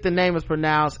 I think the name is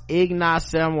pronounced Ignaz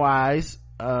Semmelweis,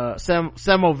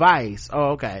 Semmelweis.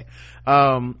 Oh, okay.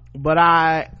 But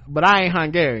I ain't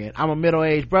Hungarian. I'm a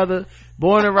middle-aged brother,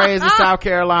 born and raised in South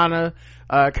Carolina,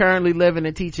 currently living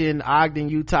and teaching in Ogden,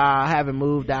 Utah, having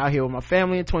moved out here with my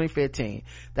family in 2015.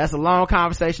 That's a long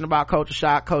conversation about culture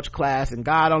shock, culture class, and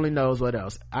God only knows what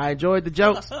else. I enjoyed the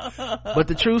jokes, but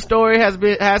the true story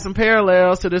has some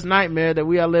parallels to this nightmare that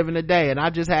we are living today, and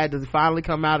I just had to finally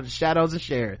come out of the shadows and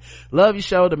share it. Love your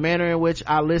show. The manner in which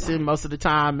I listen most of the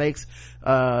time makes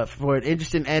for an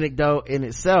interesting anecdote in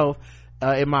itself.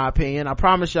 In my opinion, I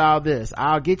promise y'all this: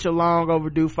 I'll get your long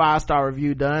overdue 5-star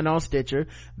review done on Stitcher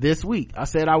this week. I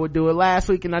said I would do it last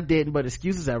week and I didn't, but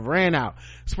excuses have ran out.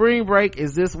 Spring break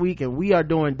is this week and we are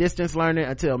doing distance learning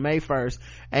until May 1st.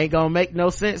 Ain't gonna make no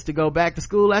sense to go back to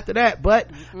school after that, but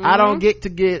I don't get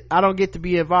to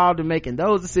be involved in making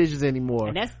those decisions anymore.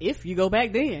 And that's if you go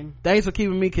back then. Thanks for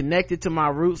keeping me connected to my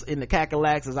roots in the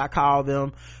Kakalaks, as I call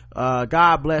them.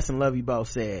 God bless and love you both,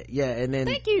 said. Yeah, and then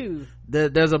thank you.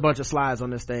 There's a bunch of slides on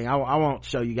this thing. I won't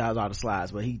show you guys all the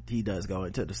slides, but he does go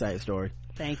into the same story.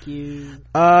 Thank you.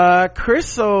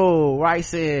 Crystal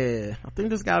writes in, I think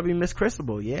this gotta be Miss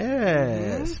Crystal.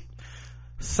 Yes.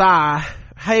 Sigh.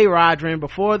 Hey Rodrin,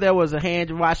 before there was a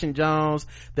hand washing Jones,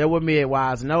 there were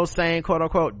midwives, and those same quote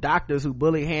unquote doctors who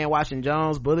bullied hand washing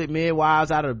Jones bullied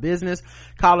midwives out of business,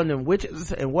 calling them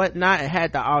witches and whatnot, and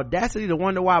had the audacity to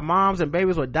wonder why moms and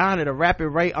babies were dying at a rapid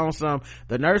rate on some.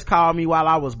 The nurse called me while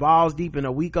I was balls deep in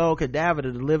a week-old cadaver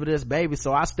to deliver this baby,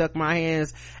 so I stuck my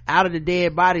hands out of the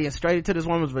dead body and straight into this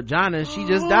woman's vagina, and she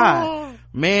just died.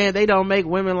 Man, they don't make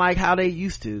women like how they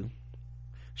used to.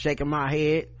 Shaking my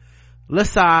head.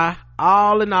 Lasai,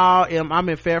 All in all, I'm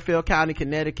in Fairfield County,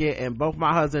 Connecticut, and both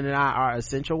my husband and I are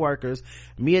essential workers.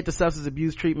 Me at the Substance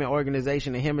Abuse Treatment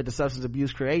Organization and him at the Substance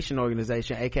Abuse Creation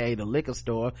Organization, aka the liquor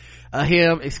store.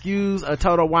 Him, excuse a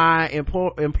Total Wine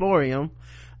Emporium.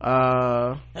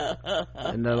 And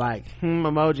they're like,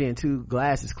 emoji and two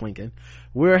glasses clinking.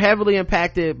 We're heavily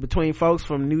impacted between folks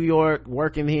from New York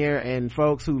working here and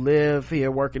folks who live here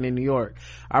working in New York.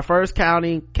 Our first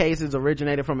county cases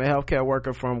originated from a healthcare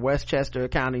worker from Westchester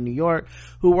County, New York,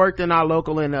 who worked in our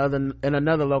local and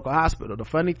another local hospital. The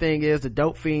funny thing is the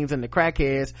dope fiends and the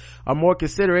crackheads are more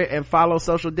considerate and follow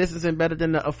social distancing better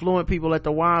than the affluent people at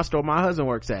the wine store my husband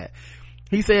works at.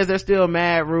 He says they're still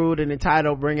mad, rude, and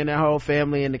entitled, bringing their whole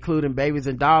family and including babies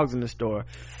and dogs in the store.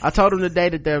 I told him today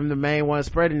that they're the main ones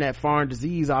spreading that foreign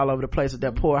disease all over the place with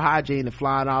their poor hygiene and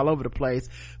flying all over the place.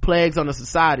 Plagues on the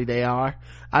society they are.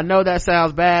 I know that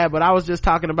sounds bad, but I was just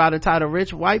talking about entitled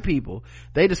rich white people.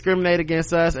 They discriminate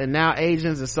against us and now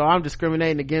Asians, and so I'm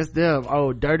discriminating against them.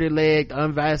 Oh, dirty-legged,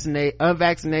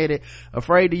 unvaccinated,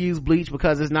 afraid to use bleach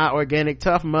because it's not organic,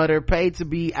 tough mudder, paid to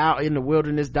be out in the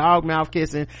wilderness, dog mouth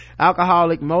kissing,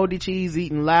 alcoholic, moldy cheese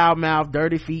eating, loud mouth,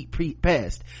 dirty feet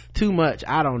pest. Too much,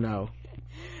 I don't know.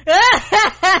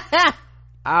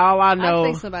 All I know, I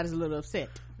think somebody's a little upset.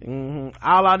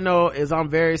 All I know is I'm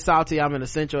very salty. I'm an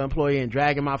essential employee and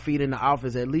dragging my feet in the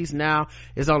office. At least now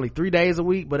it's only 3 days a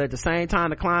week, but at the same time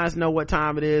the clients know what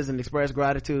time it is and express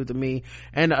gratitude to me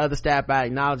and the other staff by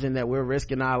acknowledging that we're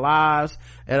risking our lives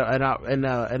and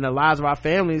the lives of our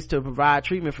families to provide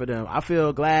treatment for them. I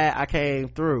feel glad I came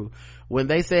through. When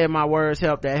they said my words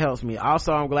help, that helps me.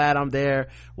 Also, I'm glad I'm there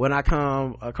when I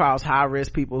come across high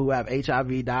risk people who have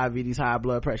HIV, diabetes, high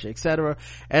blood pressure, etc.,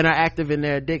 and are active in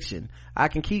their addiction. I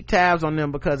can keep tabs on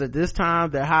them because at this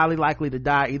time they're highly likely to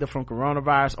die either from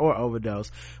coronavirus or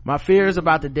overdose. My fears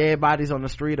about the dead bodies on the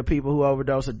street of people who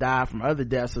overdose or die from other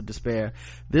deaths of despair.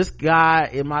 This guy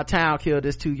in my town killed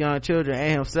his 2 young children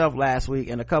and himself last week,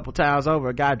 and a couple towns over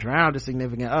a guy drowned a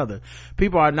significant other.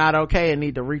 People are not okay and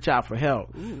need to reach out for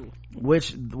help.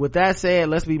 Which, with that said,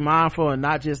 let's be mindful, and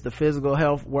not just the physical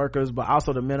health workers but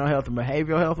also the mental health and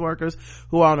behavioral health workers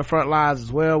who are on the front lines as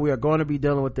well. We are going to be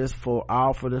dealing with this for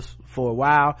a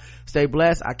while. Stay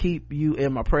blessed. I keep you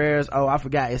in my prayers. Oh, I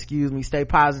forgot, excuse me. Stay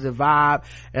positive vibe,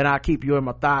 and I keep you in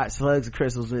my thoughts. Hugs and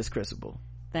crystals, Miss Crucible.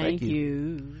 Thank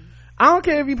you. I don't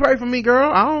care if you pray for me, girl.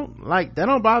 I don't like that.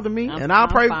 Don't bother me. I'm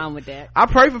fine with that. I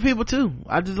pray for people too.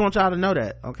 I just want y'all to know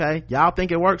that, okay? Y'all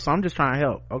think it works, so I'm just trying to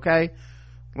help, okay?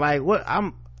 Like, what,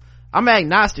 I'm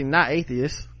agnostic, not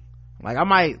atheist. Like,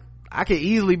 I could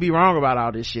easily be wrong about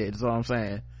all this shit, is what I'm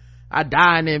saying. I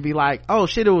die and then be like, oh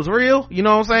shit, it was real, you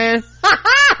know what I'm saying?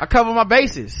 I cover my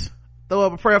bases. Throw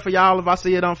up a prayer for y'all if I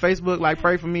see it on Facebook, like,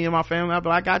 pray for me and my family. I'll be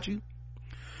like, I got you.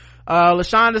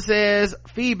 LaShonda says,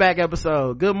 feedback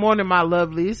episode. Good morning, my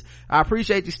lovelies. I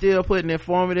appreciate you still putting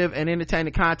informative and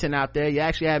entertaining content out there. You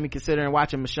actually had me considering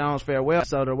watching Michonne's farewell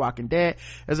episode of The Walking Dead.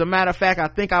 As a matter of fact, I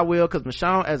think I will, because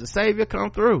Michonne as a savior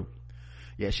come through.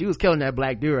 Yeah, she was killing that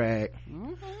black durag.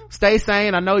 Stay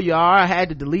sane. I know you are. I had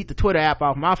to delete the Twitter app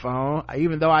off my phone.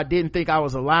 Even though I didn't think I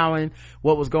was allowing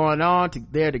what was going on to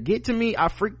get to me, I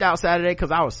freaked out Saturday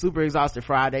because I was super exhausted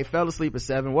Friday, fell asleep at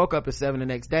 7, woke up at 7 the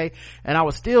next day, and I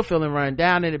was still feeling run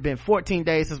down. It had been 14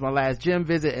 days since my last gym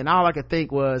visit, and all I could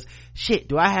think was, shit,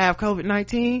 do I have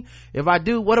COVID-19? If I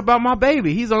do, what about my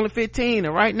baby? He's only 15,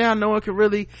 and right now no one can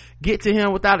really get to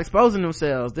him without exposing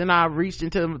themselves. Then I reached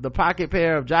into the pocket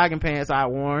pair of jogging pants I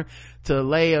worn to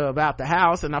lay about the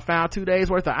house, and I found 2 days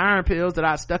worth of iron pills that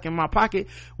I stuck in my pocket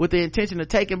with the intention of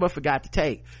taking but forgot to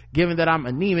take. Given that I'm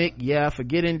anemic,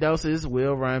 forgetting doses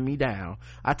will run me down.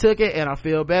 I took it and I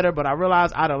feel better, but I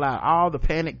realized I'd allowed all the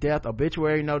panic, death,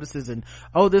 obituary notices, and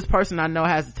this person I know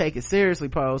has to take it seriously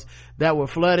posts that were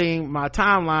flooding my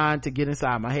timeline to get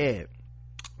inside my head.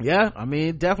 Yeah, I mean,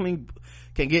 it definitely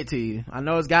can get to you. I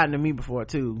know it's gotten to me before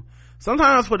too,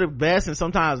 sometimes for the best and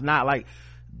sometimes not. Like,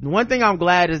 one thing I'm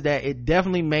glad is that it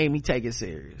definitely made me take it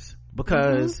serious,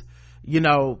 because you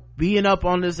know, being up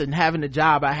on this and having the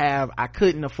job I have, I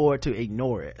couldn't afford to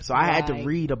ignore it. So I had to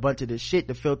read a bunch of this shit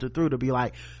to filter through to be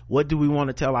like, what do we want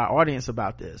to tell our audience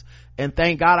about this? And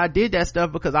thank God I did that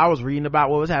stuff, because I was reading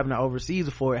about what was happening overseas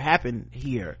before it happened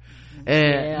here.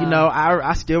 And you know,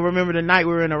 I still remember the night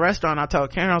we were in a restaurant. I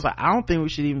told Karen, I was like, I don't think we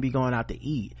should even be going out to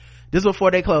eat. This was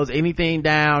before they closed anything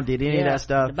down, did any of that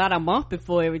stuff. About a month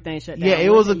before everything shut down. Yeah,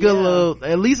 it was a good little,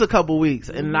 at least a couple weeks.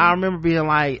 And I remember being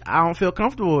like, I don't feel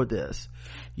comfortable with this.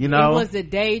 You know, it was the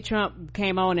day Trump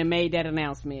came on and made that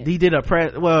announcement. He did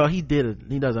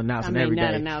he does announcement every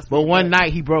day. But one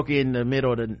night he broke it in the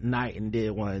middle of the night and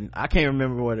did one. I can't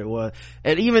remember what it was.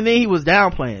 And even then he was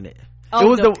downplaying it.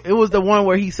 Oh, it was the one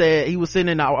where he said he was sitting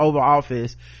in the Oval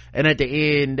Office, and at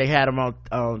the end they had him on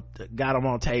got him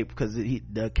on tape because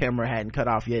the camera hadn't cut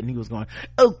off yet, and he was going,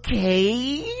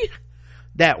 okay,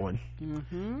 that one.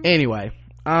 Anyway,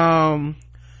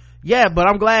 yeah, but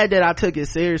I'm glad that I took it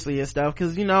seriously and stuff,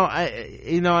 because and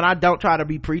I don't try to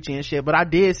be preachy and shit, but I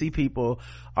did see people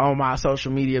on my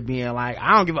social media being like,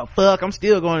 I don't give a fuck, I'm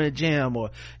still going to the gym,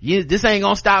 or this ain't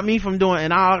gonna stop me from doing,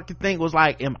 and all I could think was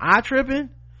like, am I tripping?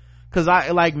 Because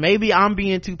maybe I'm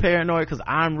being too paranoid because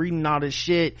I'm reading all this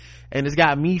shit and it's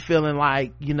got me feeling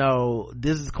like,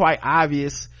 this is quite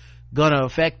obvious gonna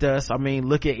affect us. I mean,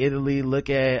 look at Italy, look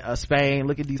at Spain,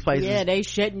 look at these places. Yeah, they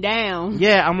shutting down.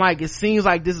 Yeah, I'm like, it seems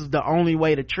like this is the only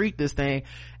way to treat this thing.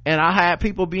 And I had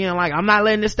people being like, I'm not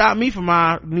letting this stop me from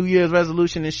my New Year's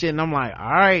resolution and shit. And I'm like, all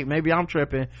right, maybe I'm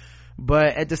tripping.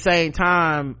 But at the same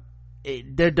time,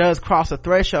 there does cross a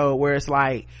threshold where it's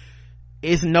like,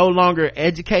 it's no longer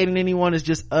educating anyone. It's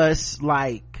just us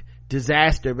like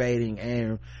disaster baiting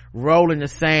and rolling the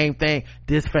same thing.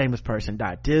 This famous person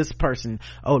died, this person,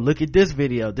 oh look at this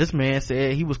video, this man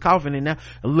said he was coughing, and now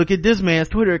look at this man's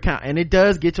Twitter account. And it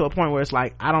does get to a point where it's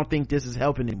like, I don't think this is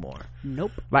helping anymore.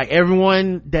 Nope. Like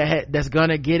everyone that's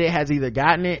gonna get it has either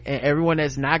gotten it, and everyone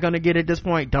that's not gonna get it at this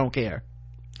point don't care.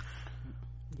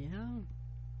 Yeah.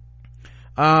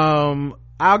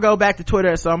 I'll go back to Twitter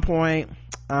at some point.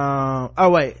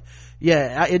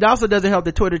 It also doesn't help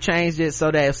that Twitter changed it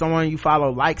so that if someone you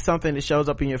follow likes something, it shows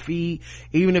up in your feed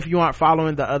even if you aren't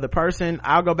following the other person.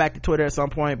 I'll go back to Twitter at some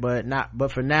point,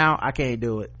 but for now I can't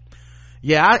do it.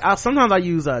 I sometimes I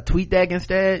use TweetDeck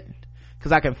instead,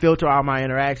 because I can filter all my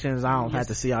interactions. I don't have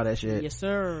to see all that shit. Yes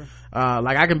sir.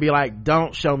 Like I can be like,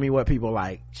 don't show me what people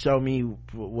like, show me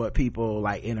what people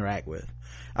like interact with.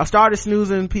 I've started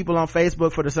snoozing people on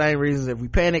Facebook for the same reasons. If we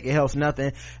panic, it helps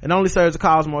nothing and only serves to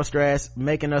cause more stress,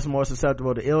 making us more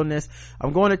susceptible to illness.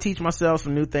 I'm going to teach myself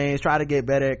some new things, try to get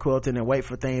better at quilting, and wait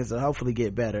for things to hopefully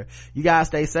get better. You guys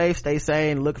stay safe, stay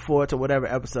sane, looking forward to whatever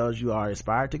episodes you are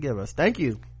inspired to give us. Thank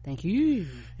you.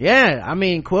 Yeah, I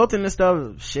mean, quilting and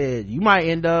stuff, shit, you might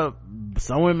end up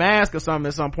sewing masks or something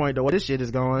at some point, the way this shit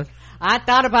is going. I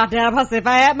thought about that. I said, if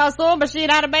I had my sewing machine,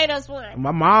 I'd have made us one.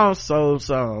 My mom sewed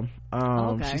some.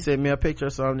 She sent me a picture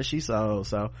of something that she sewed.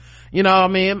 So, I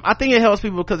mean, I think it helps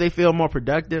people because they feel more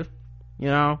productive,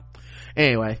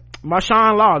 Anyway,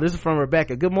 Marshawn Law, this is from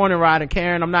Rebecca. Good morning, Rod and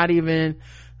Karen. I'm not even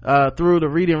through the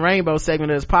Reading Rainbow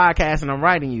segment of this podcast, and I'm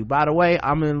writing you. By the way,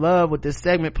 I'm in love with this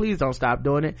segment. Please don't stop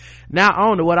doing it. Now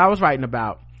on to what I was writing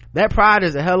about. That pride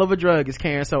is a hell of a drug, as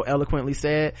Karen so eloquently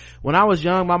said. When I was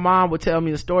young, my mom would tell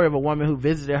me the story of a woman who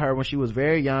visited her when she was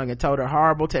very young and told her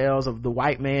horrible tales of the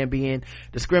white man being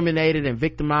discriminated and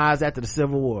victimized after the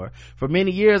Civil War. For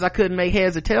many years, I couldn't make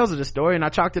heads or tails of the story, and I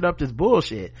chalked it up as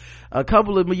bullshit. A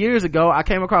couple of years ago, I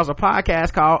came across a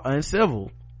podcast called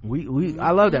Uncivil.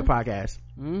 I love that podcast.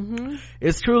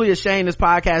 It's truly a shame this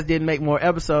podcast didn't make more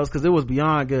episodes, because it was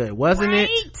beyond good, wasn't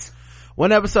it?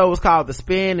 One episode was called The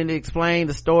Spin, and it explained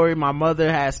the story my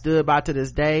mother has stood by to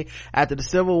this day. After the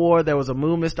Civil War, there was a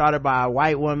movement started by a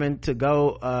white woman to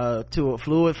go to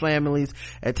affluent families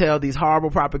and tell these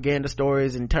horrible propaganda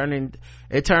stories, and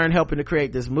in turn helping to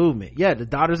create this movement. Yeah, the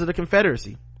Daughters of the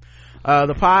Confederacy.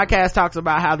 The podcast talks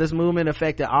about how this movement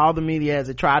affected all the media as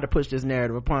it tried to push this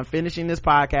narrative. Upon finishing this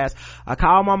podcast, I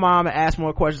called my mom and asked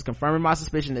more questions, confirming my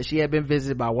suspicion that she had been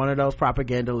visited by one of those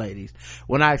propaganda ladies.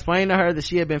 When I explained to her that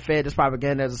she had been fed this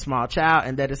propaganda as a small child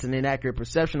and that it's an inaccurate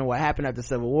perception of what happened after the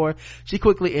Civil War, she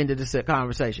quickly ended the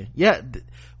conversation.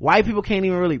 White people can't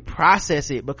even really process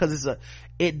it, because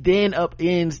it then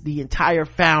upends the entire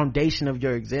foundation of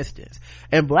your existence.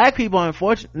 And black people,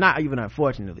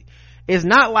 unfortunately, it's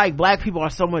not like black people are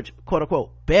so much quote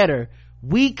unquote better.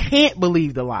 We can't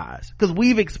believe the lies because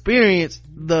we've experienced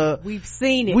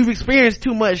we've experienced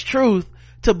too much truth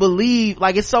to believe.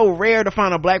 Like, it's so rare to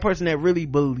find a black person that really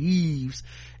believes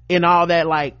in all that,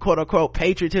 like, quote unquote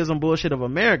patriotism bullshit of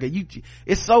America.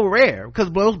 It's so rare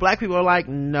because most black people are like,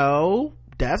 no,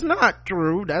 that's not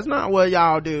true, that's not what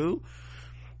y'all do.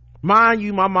 Mind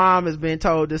you, my mom has been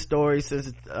told this story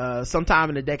since sometime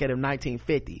in the decade of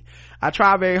 1950. I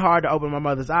try very hard to open my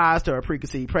mother's eyes to her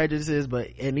preconceived prejudices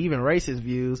and even racist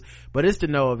views, but it's to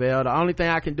no avail. The only thing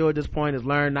I can do at this point is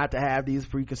learn not to have these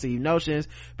preconceived notions,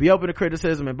 be open to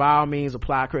criticism, and by all means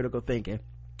apply critical thinking.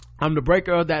 I'm the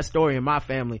breaker of that story in my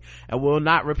family and will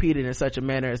not repeat it in such a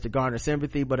manner as to garner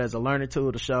sympathy, but as a learning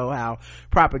tool to show how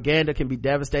propaganda can be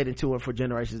devastating to and for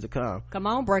generations to come. Come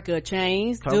on, breaker of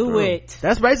chains. Do it.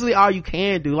 That's basically all you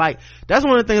can do. Like, that's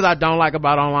one of the things I don't like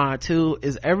about online too,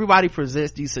 is everybody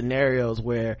presents these scenarios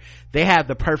where they have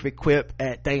the perfect quip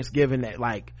at Thanksgiving that,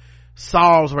 like,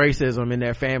 solves racism in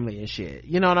their family and shit.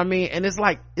 You know what I mean? And it's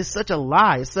like, it's such a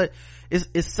lie.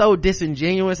 It's so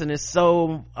disingenuous, and it's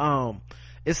so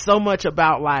much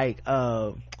about like,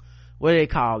 what do they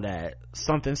call that?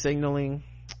 Something signaling.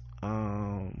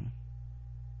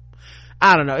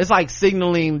 I don't know. It's like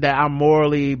signaling that I'm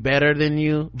morally better than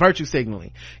you. Virtue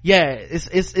signaling. Yeah,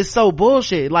 it's so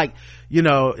bullshit. Like, you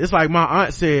know, it's like my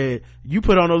aunt said, you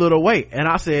put on a little weight. And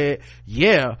I said,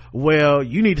 yeah, well,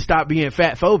 you need to stop being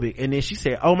fat phobic. And then she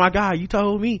said, oh my God, you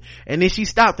told me. And then she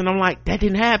stopped, and I'm like, that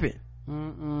didn't happen.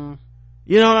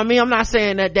 You know what I mean? I'm not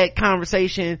saying that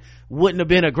conversation wouldn't have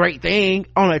been a great thing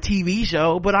on a TV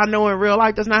show, but I know in real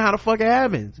life that's not how the fuck it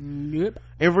happens. Yep.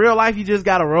 In real life, you just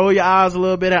gotta roll your eyes a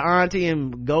little bit at auntie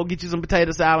and go get you some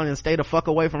potato salad and stay the fuck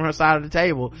away from her side of the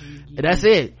table. And that's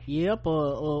it. Yep.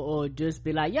 Or just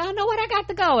be like, y'all know what, I got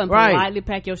to go, and Right. politely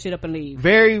pack your shit up and leave.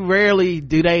 Very rarely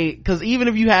do they, cause even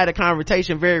if you had a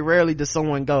conversation, very rarely does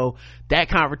someone go, that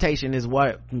conversation is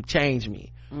what changed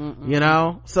me. You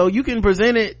know, so you can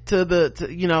present it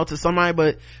to somebody,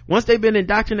 but once they've been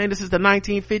indoctrinated since the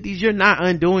 1950s, you're not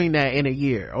undoing that in a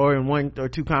year or in one or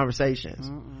two conversations.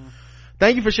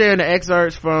 Thank you for sharing the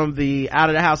excerpts from the Out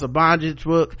of the House of Bondage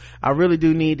book. I really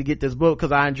do need to get this book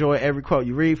because I enjoy every quote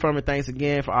you read from it. Thanks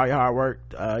again for all your hard work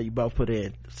you both put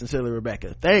in. Sincerely,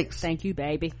 Rebecca. Thanks. Thank you,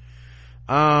 baby.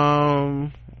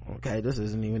 Okay, this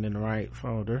isn't even in the right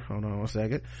folder. Hold on one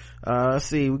second. Let's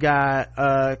see, we got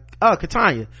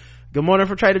Katanya. Good morning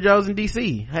from Trader Joe's in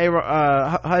DC. Hey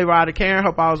Rod and Karen,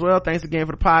 hope all is well. Thanks again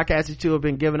for the podcast you two have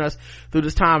been giving us through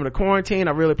this time of the quarantine.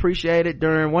 I really appreciate it.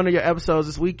 During one of your episodes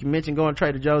this week, you mentioned going to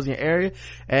Trader Joe's in your area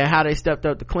and how they stepped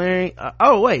up the clearing.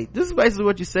 Wait, this is basically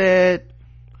what you said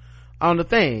on the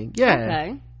thing.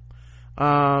 Yeah.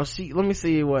 Okay. Let me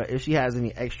see if she has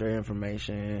any extra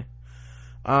information.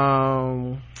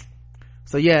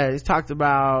 So yeah, it's talked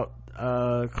about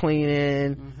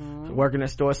cleaning, working at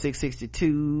store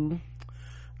 662.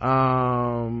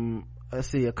 Let's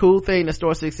see, a cool thing that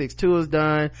store 662 has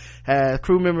done, has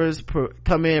crew members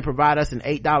come in and provide us an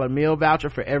 $8 meal voucher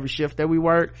for every shift that we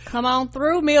work. Come on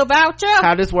through, meal voucher.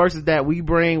 How this works is that we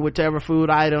bring whichever food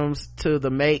items to the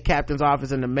mate captain's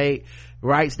office, and the mate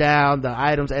writes down the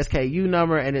item's SKU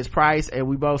number and its price, and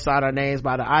we both sign our names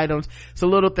by the items. It's a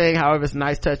little thing, however, it's a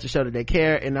nice touch to show that they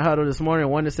care. In the huddle this morning,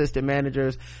 one assistant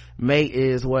manager's mate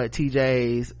is what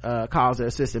TJ's calls their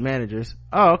assistant managers.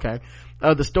 Oh, okay.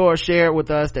 The store shared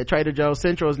with us that Trader Joe's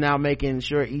Central is now making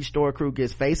sure each store crew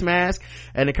gets face masks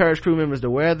and encourage crew members to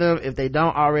wear them if they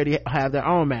don't already have their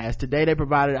own masks. Today they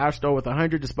provided our store with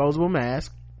 100 disposable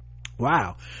masks.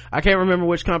 Wow. I can't remember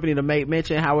which company the mate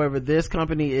mentioned. However, this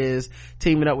company is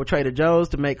teaming up with Trader Joe's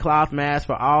to make cloth masks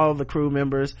for all the crew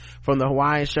members, from the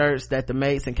Hawaiian shirts that the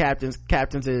mates and captains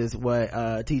is what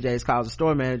TJ's calls the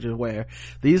store managers wear.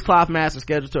 These cloth masks are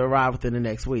scheduled to arrive within the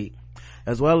next week.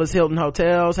 As well as Hilton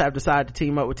Hotels have decided to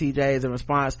team up with TJ's in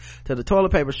response to the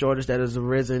toilet paper shortage that has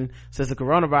arisen since the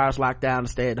coronavirus lockdown and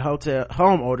stay at the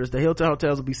home orders. The Hilton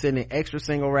Hotels will be sending extra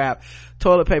single wrap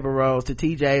toilet paper rolls to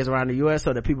TJ's around the U.S.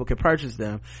 so that people can purchase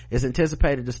them. It's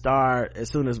anticipated to start as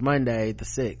soon as Monday the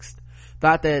 6th.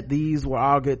 Thought that these were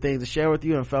all good things to share with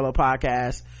you and fellow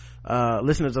podcasts,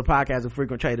 listeners of podcasts who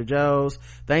frequent Trader Joe's.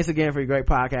 Thanks again for your great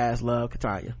podcast. Love,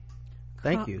 Katanya.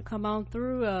 Thank you. Come on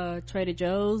through, Trader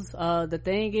Joe's. The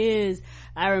thing is,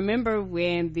 I remember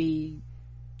when the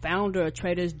founder of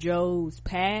Trader Joe's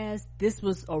passed, this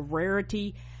was a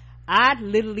rarity. I'd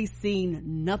literally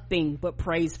seen nothing but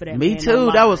praise for that Me man too.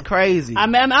 online. That was crazy.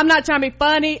 I'm not trying to be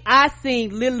funny. I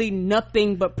seen literally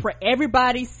nothing but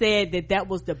everybody said that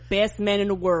was the best man in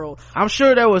the world. I'm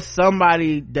sure there was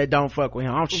somebody that don't fuck with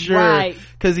him. I'm sure, right,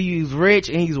 because he's rich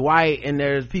and he's white, and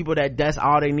there's people that's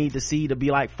all they need to see to be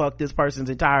like, fuck this person's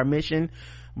entire mission.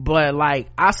 But like,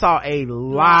 I saw a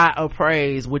lot of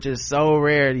praise, which is so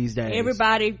rare these days.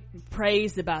 Everybody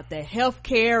praised about their health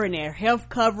care and their health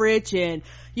coverage, and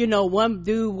you know, one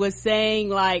dude was saying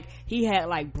like he had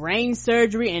like brain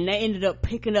surgery and they ended up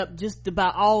picking up just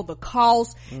about all the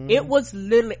costs. It was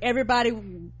literally everybody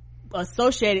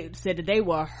associated said that they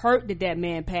were hurt that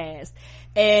man passed.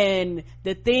 And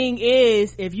the thing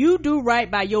is, if you do right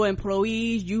by your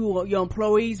employees, your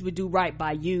employees will do right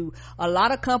by you. A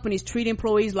lot of companies treat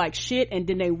employees like shit, and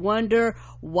then they wonder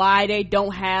why they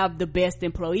don't have the best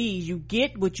employees. You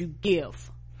get what you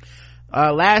give.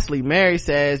 Lastly, Mary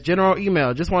says, general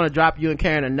email, just want to drop you and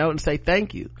Karen a note and say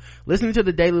thank you. Listening to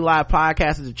the Daily Live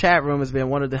podcast in the chat room has been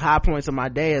one of the high points of my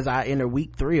day as I enter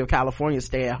week 3 of California's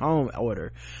stay-at-home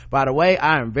order. By the way,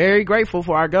 I am very grateful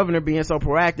for our governor being so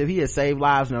proactive. He has saved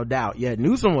lives, no doubt. Yeah,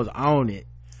 Newsom was on it.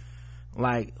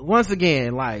 Like, once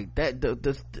again, like that,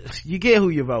 you get who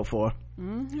you vote for.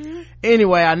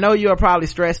 Anyway, I know you are probably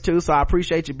stressed too, so I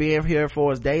appreciate you being here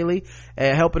for us daily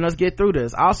and helping us get through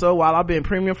this. Also, while I've been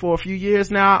premium for a few years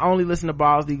now, I only listen to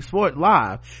Balls Deep Sport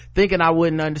live, thinking I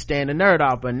wouldn't understand the nerd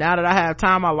off, but now that I have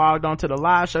time, I logged on to the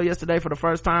live show yesterday for the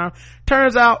first time.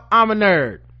 Turns out I'm a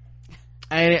nerd.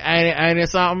 Ain't it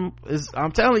something?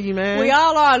 I'm telling you, man. We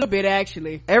all are a little bit,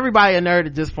 actually. Everybody a nerd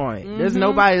at this point. There's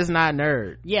nobody that's not a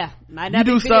nerd. Yeah. You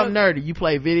do something nerdy. You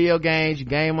play video games, you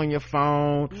game on your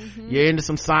phone, you're into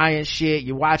some science shit,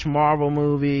 you watch Marvel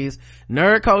movies.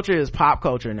 Nerd culture is pop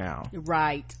culture now.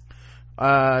 Right.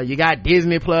 You got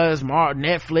Disney Plus,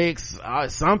 Netflix,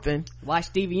 something. Watch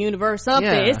Steven Universe, something.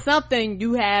 Yeah. It's something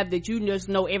you have that you just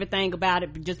know everything about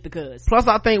it just because. Plus,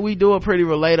 I think we do a pretty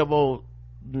relatable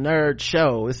nerd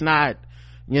show. It's not,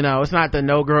 it's not the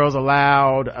No Girls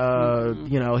Allowed,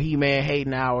 He-Man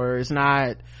hating hour. It's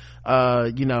not,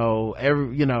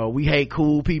 we hate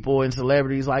cool people and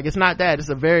celebrities. Like, it's not that. It's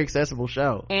a very accessible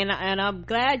show. And I'm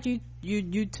glad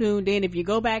you tuned in. If you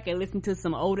go back and listen to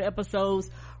some older episodes,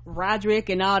 Roderick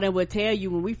and all them would tell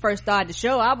you when we first started the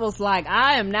show, I was like,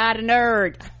 I am not a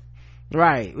nerd.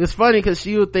 Right. It's funny because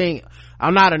she would think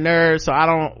I'm not a nerd, so I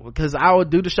don't, because I would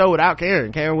do the show without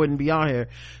Karen. Karen wouldn't be on here.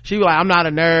 She would like, I'm not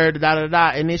a nerd,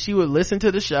 and then she would listen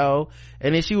to the show,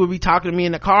 and then she would be talking to me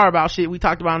in the car about shit we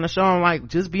talked about on the show. I'm like,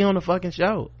 just be on the fucking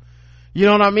show. You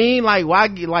know what I mean? Like, why,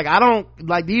 like, I don't,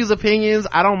 like, these opinions,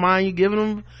 I don't mind you giving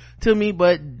them to me,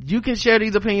 but you can share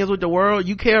these opinions with the world.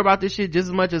 You care about this shit just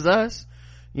as much as us.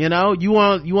 You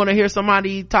want to hear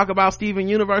somebody talk about Steven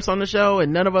Universe on the show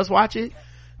and none of us watch it?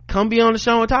 Come be on the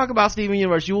show and talk about Steven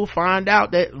Universe. You will find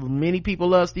out that many people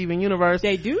love Steven Universe.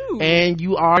 They do. And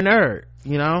you are a nerd,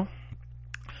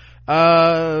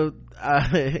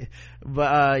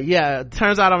 yeah,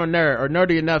 turns out I'm a nerd, or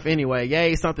nerdy enough anyway.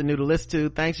 Yay, something new to listen to.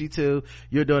 Thanks, you too.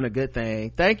 You're doing a good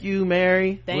thing. Thank you,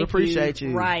 Mary. We appreciate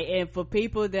you. Right. And for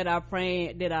people that are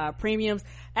premiums,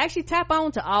 actually tap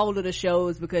on to all of the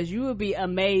shows, because you will be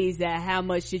amazed at how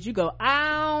much shit you go,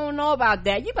 I don't know about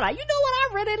that. You be like, you know what,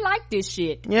 I really like this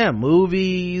shit. Yeah,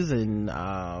 movies and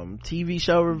TV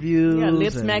show reviews. Yeah,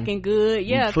 lip smacking good.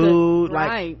 Yeah, food.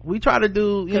 Right. Like, we try to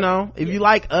do, if you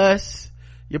like us,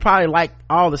 you probably like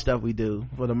all the stuff we do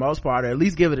for the most part, or at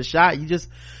least give it a shot.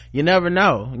 You never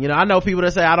know. I know people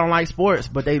that say I don't like sports,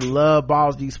 but they love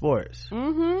Balls Deep Sports.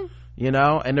 And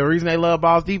the reason they love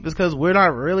Balls Deep is because we're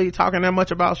not really talking that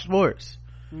much about sports.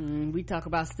 We talk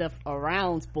about stuff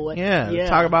around sports. Yeah.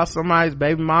 Talk about somebody's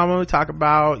baby mama. We talk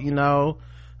about,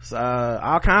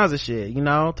 all kinds of shit,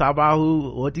 talk about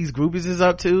what these groupies is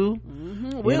up to.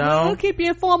 We'll keep you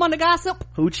informed on the gossip.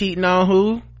 Who cheating on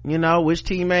who, which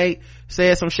teammate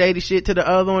said some shady shit to the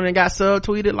other one and got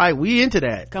subtweeted. Like, we into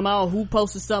that. Come on, who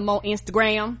posted something on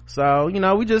Instagram? So,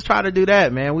 we just try to do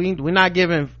that, man. We're not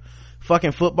giving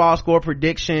fucking football score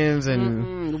predictions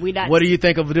and what do you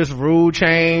think of this rule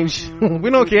change? We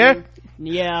don't care.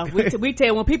 Yeah, we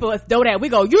tell when people do that, we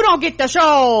go, you don't get the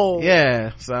show.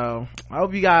 Yeah, so I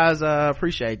hope you guys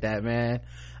appreciate that, man.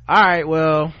 All right,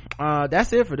 well,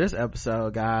 that's it for this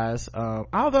episode, guys.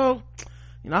 Although,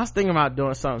 I was thinking about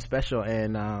doing something special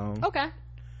and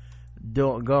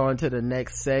going to the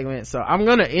next segment, so I'm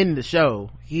gonna end the show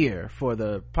here for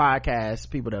the podcast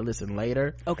people that listen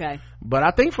later. Okay, but I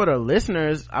think for the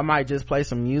listeners, I might just play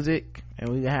some music and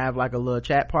we can have like a little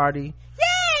chat party.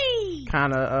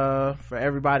 Kind of for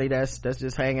everybody that's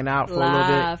just hanging out for a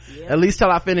little bit, at least till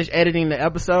I finish editing the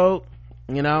episode.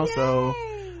 So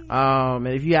and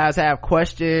if you guys have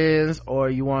questions or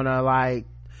you want to like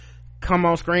come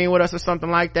on screen with us or something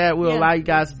like that, we'll allow you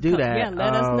guys to do that.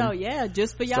 Let us know.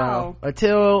 Just for y'all.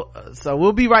 So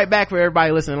we'll be right back for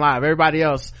everybody listening live. Everybody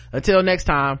else, until next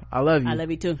time, I love you. I love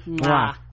you too. Mwah.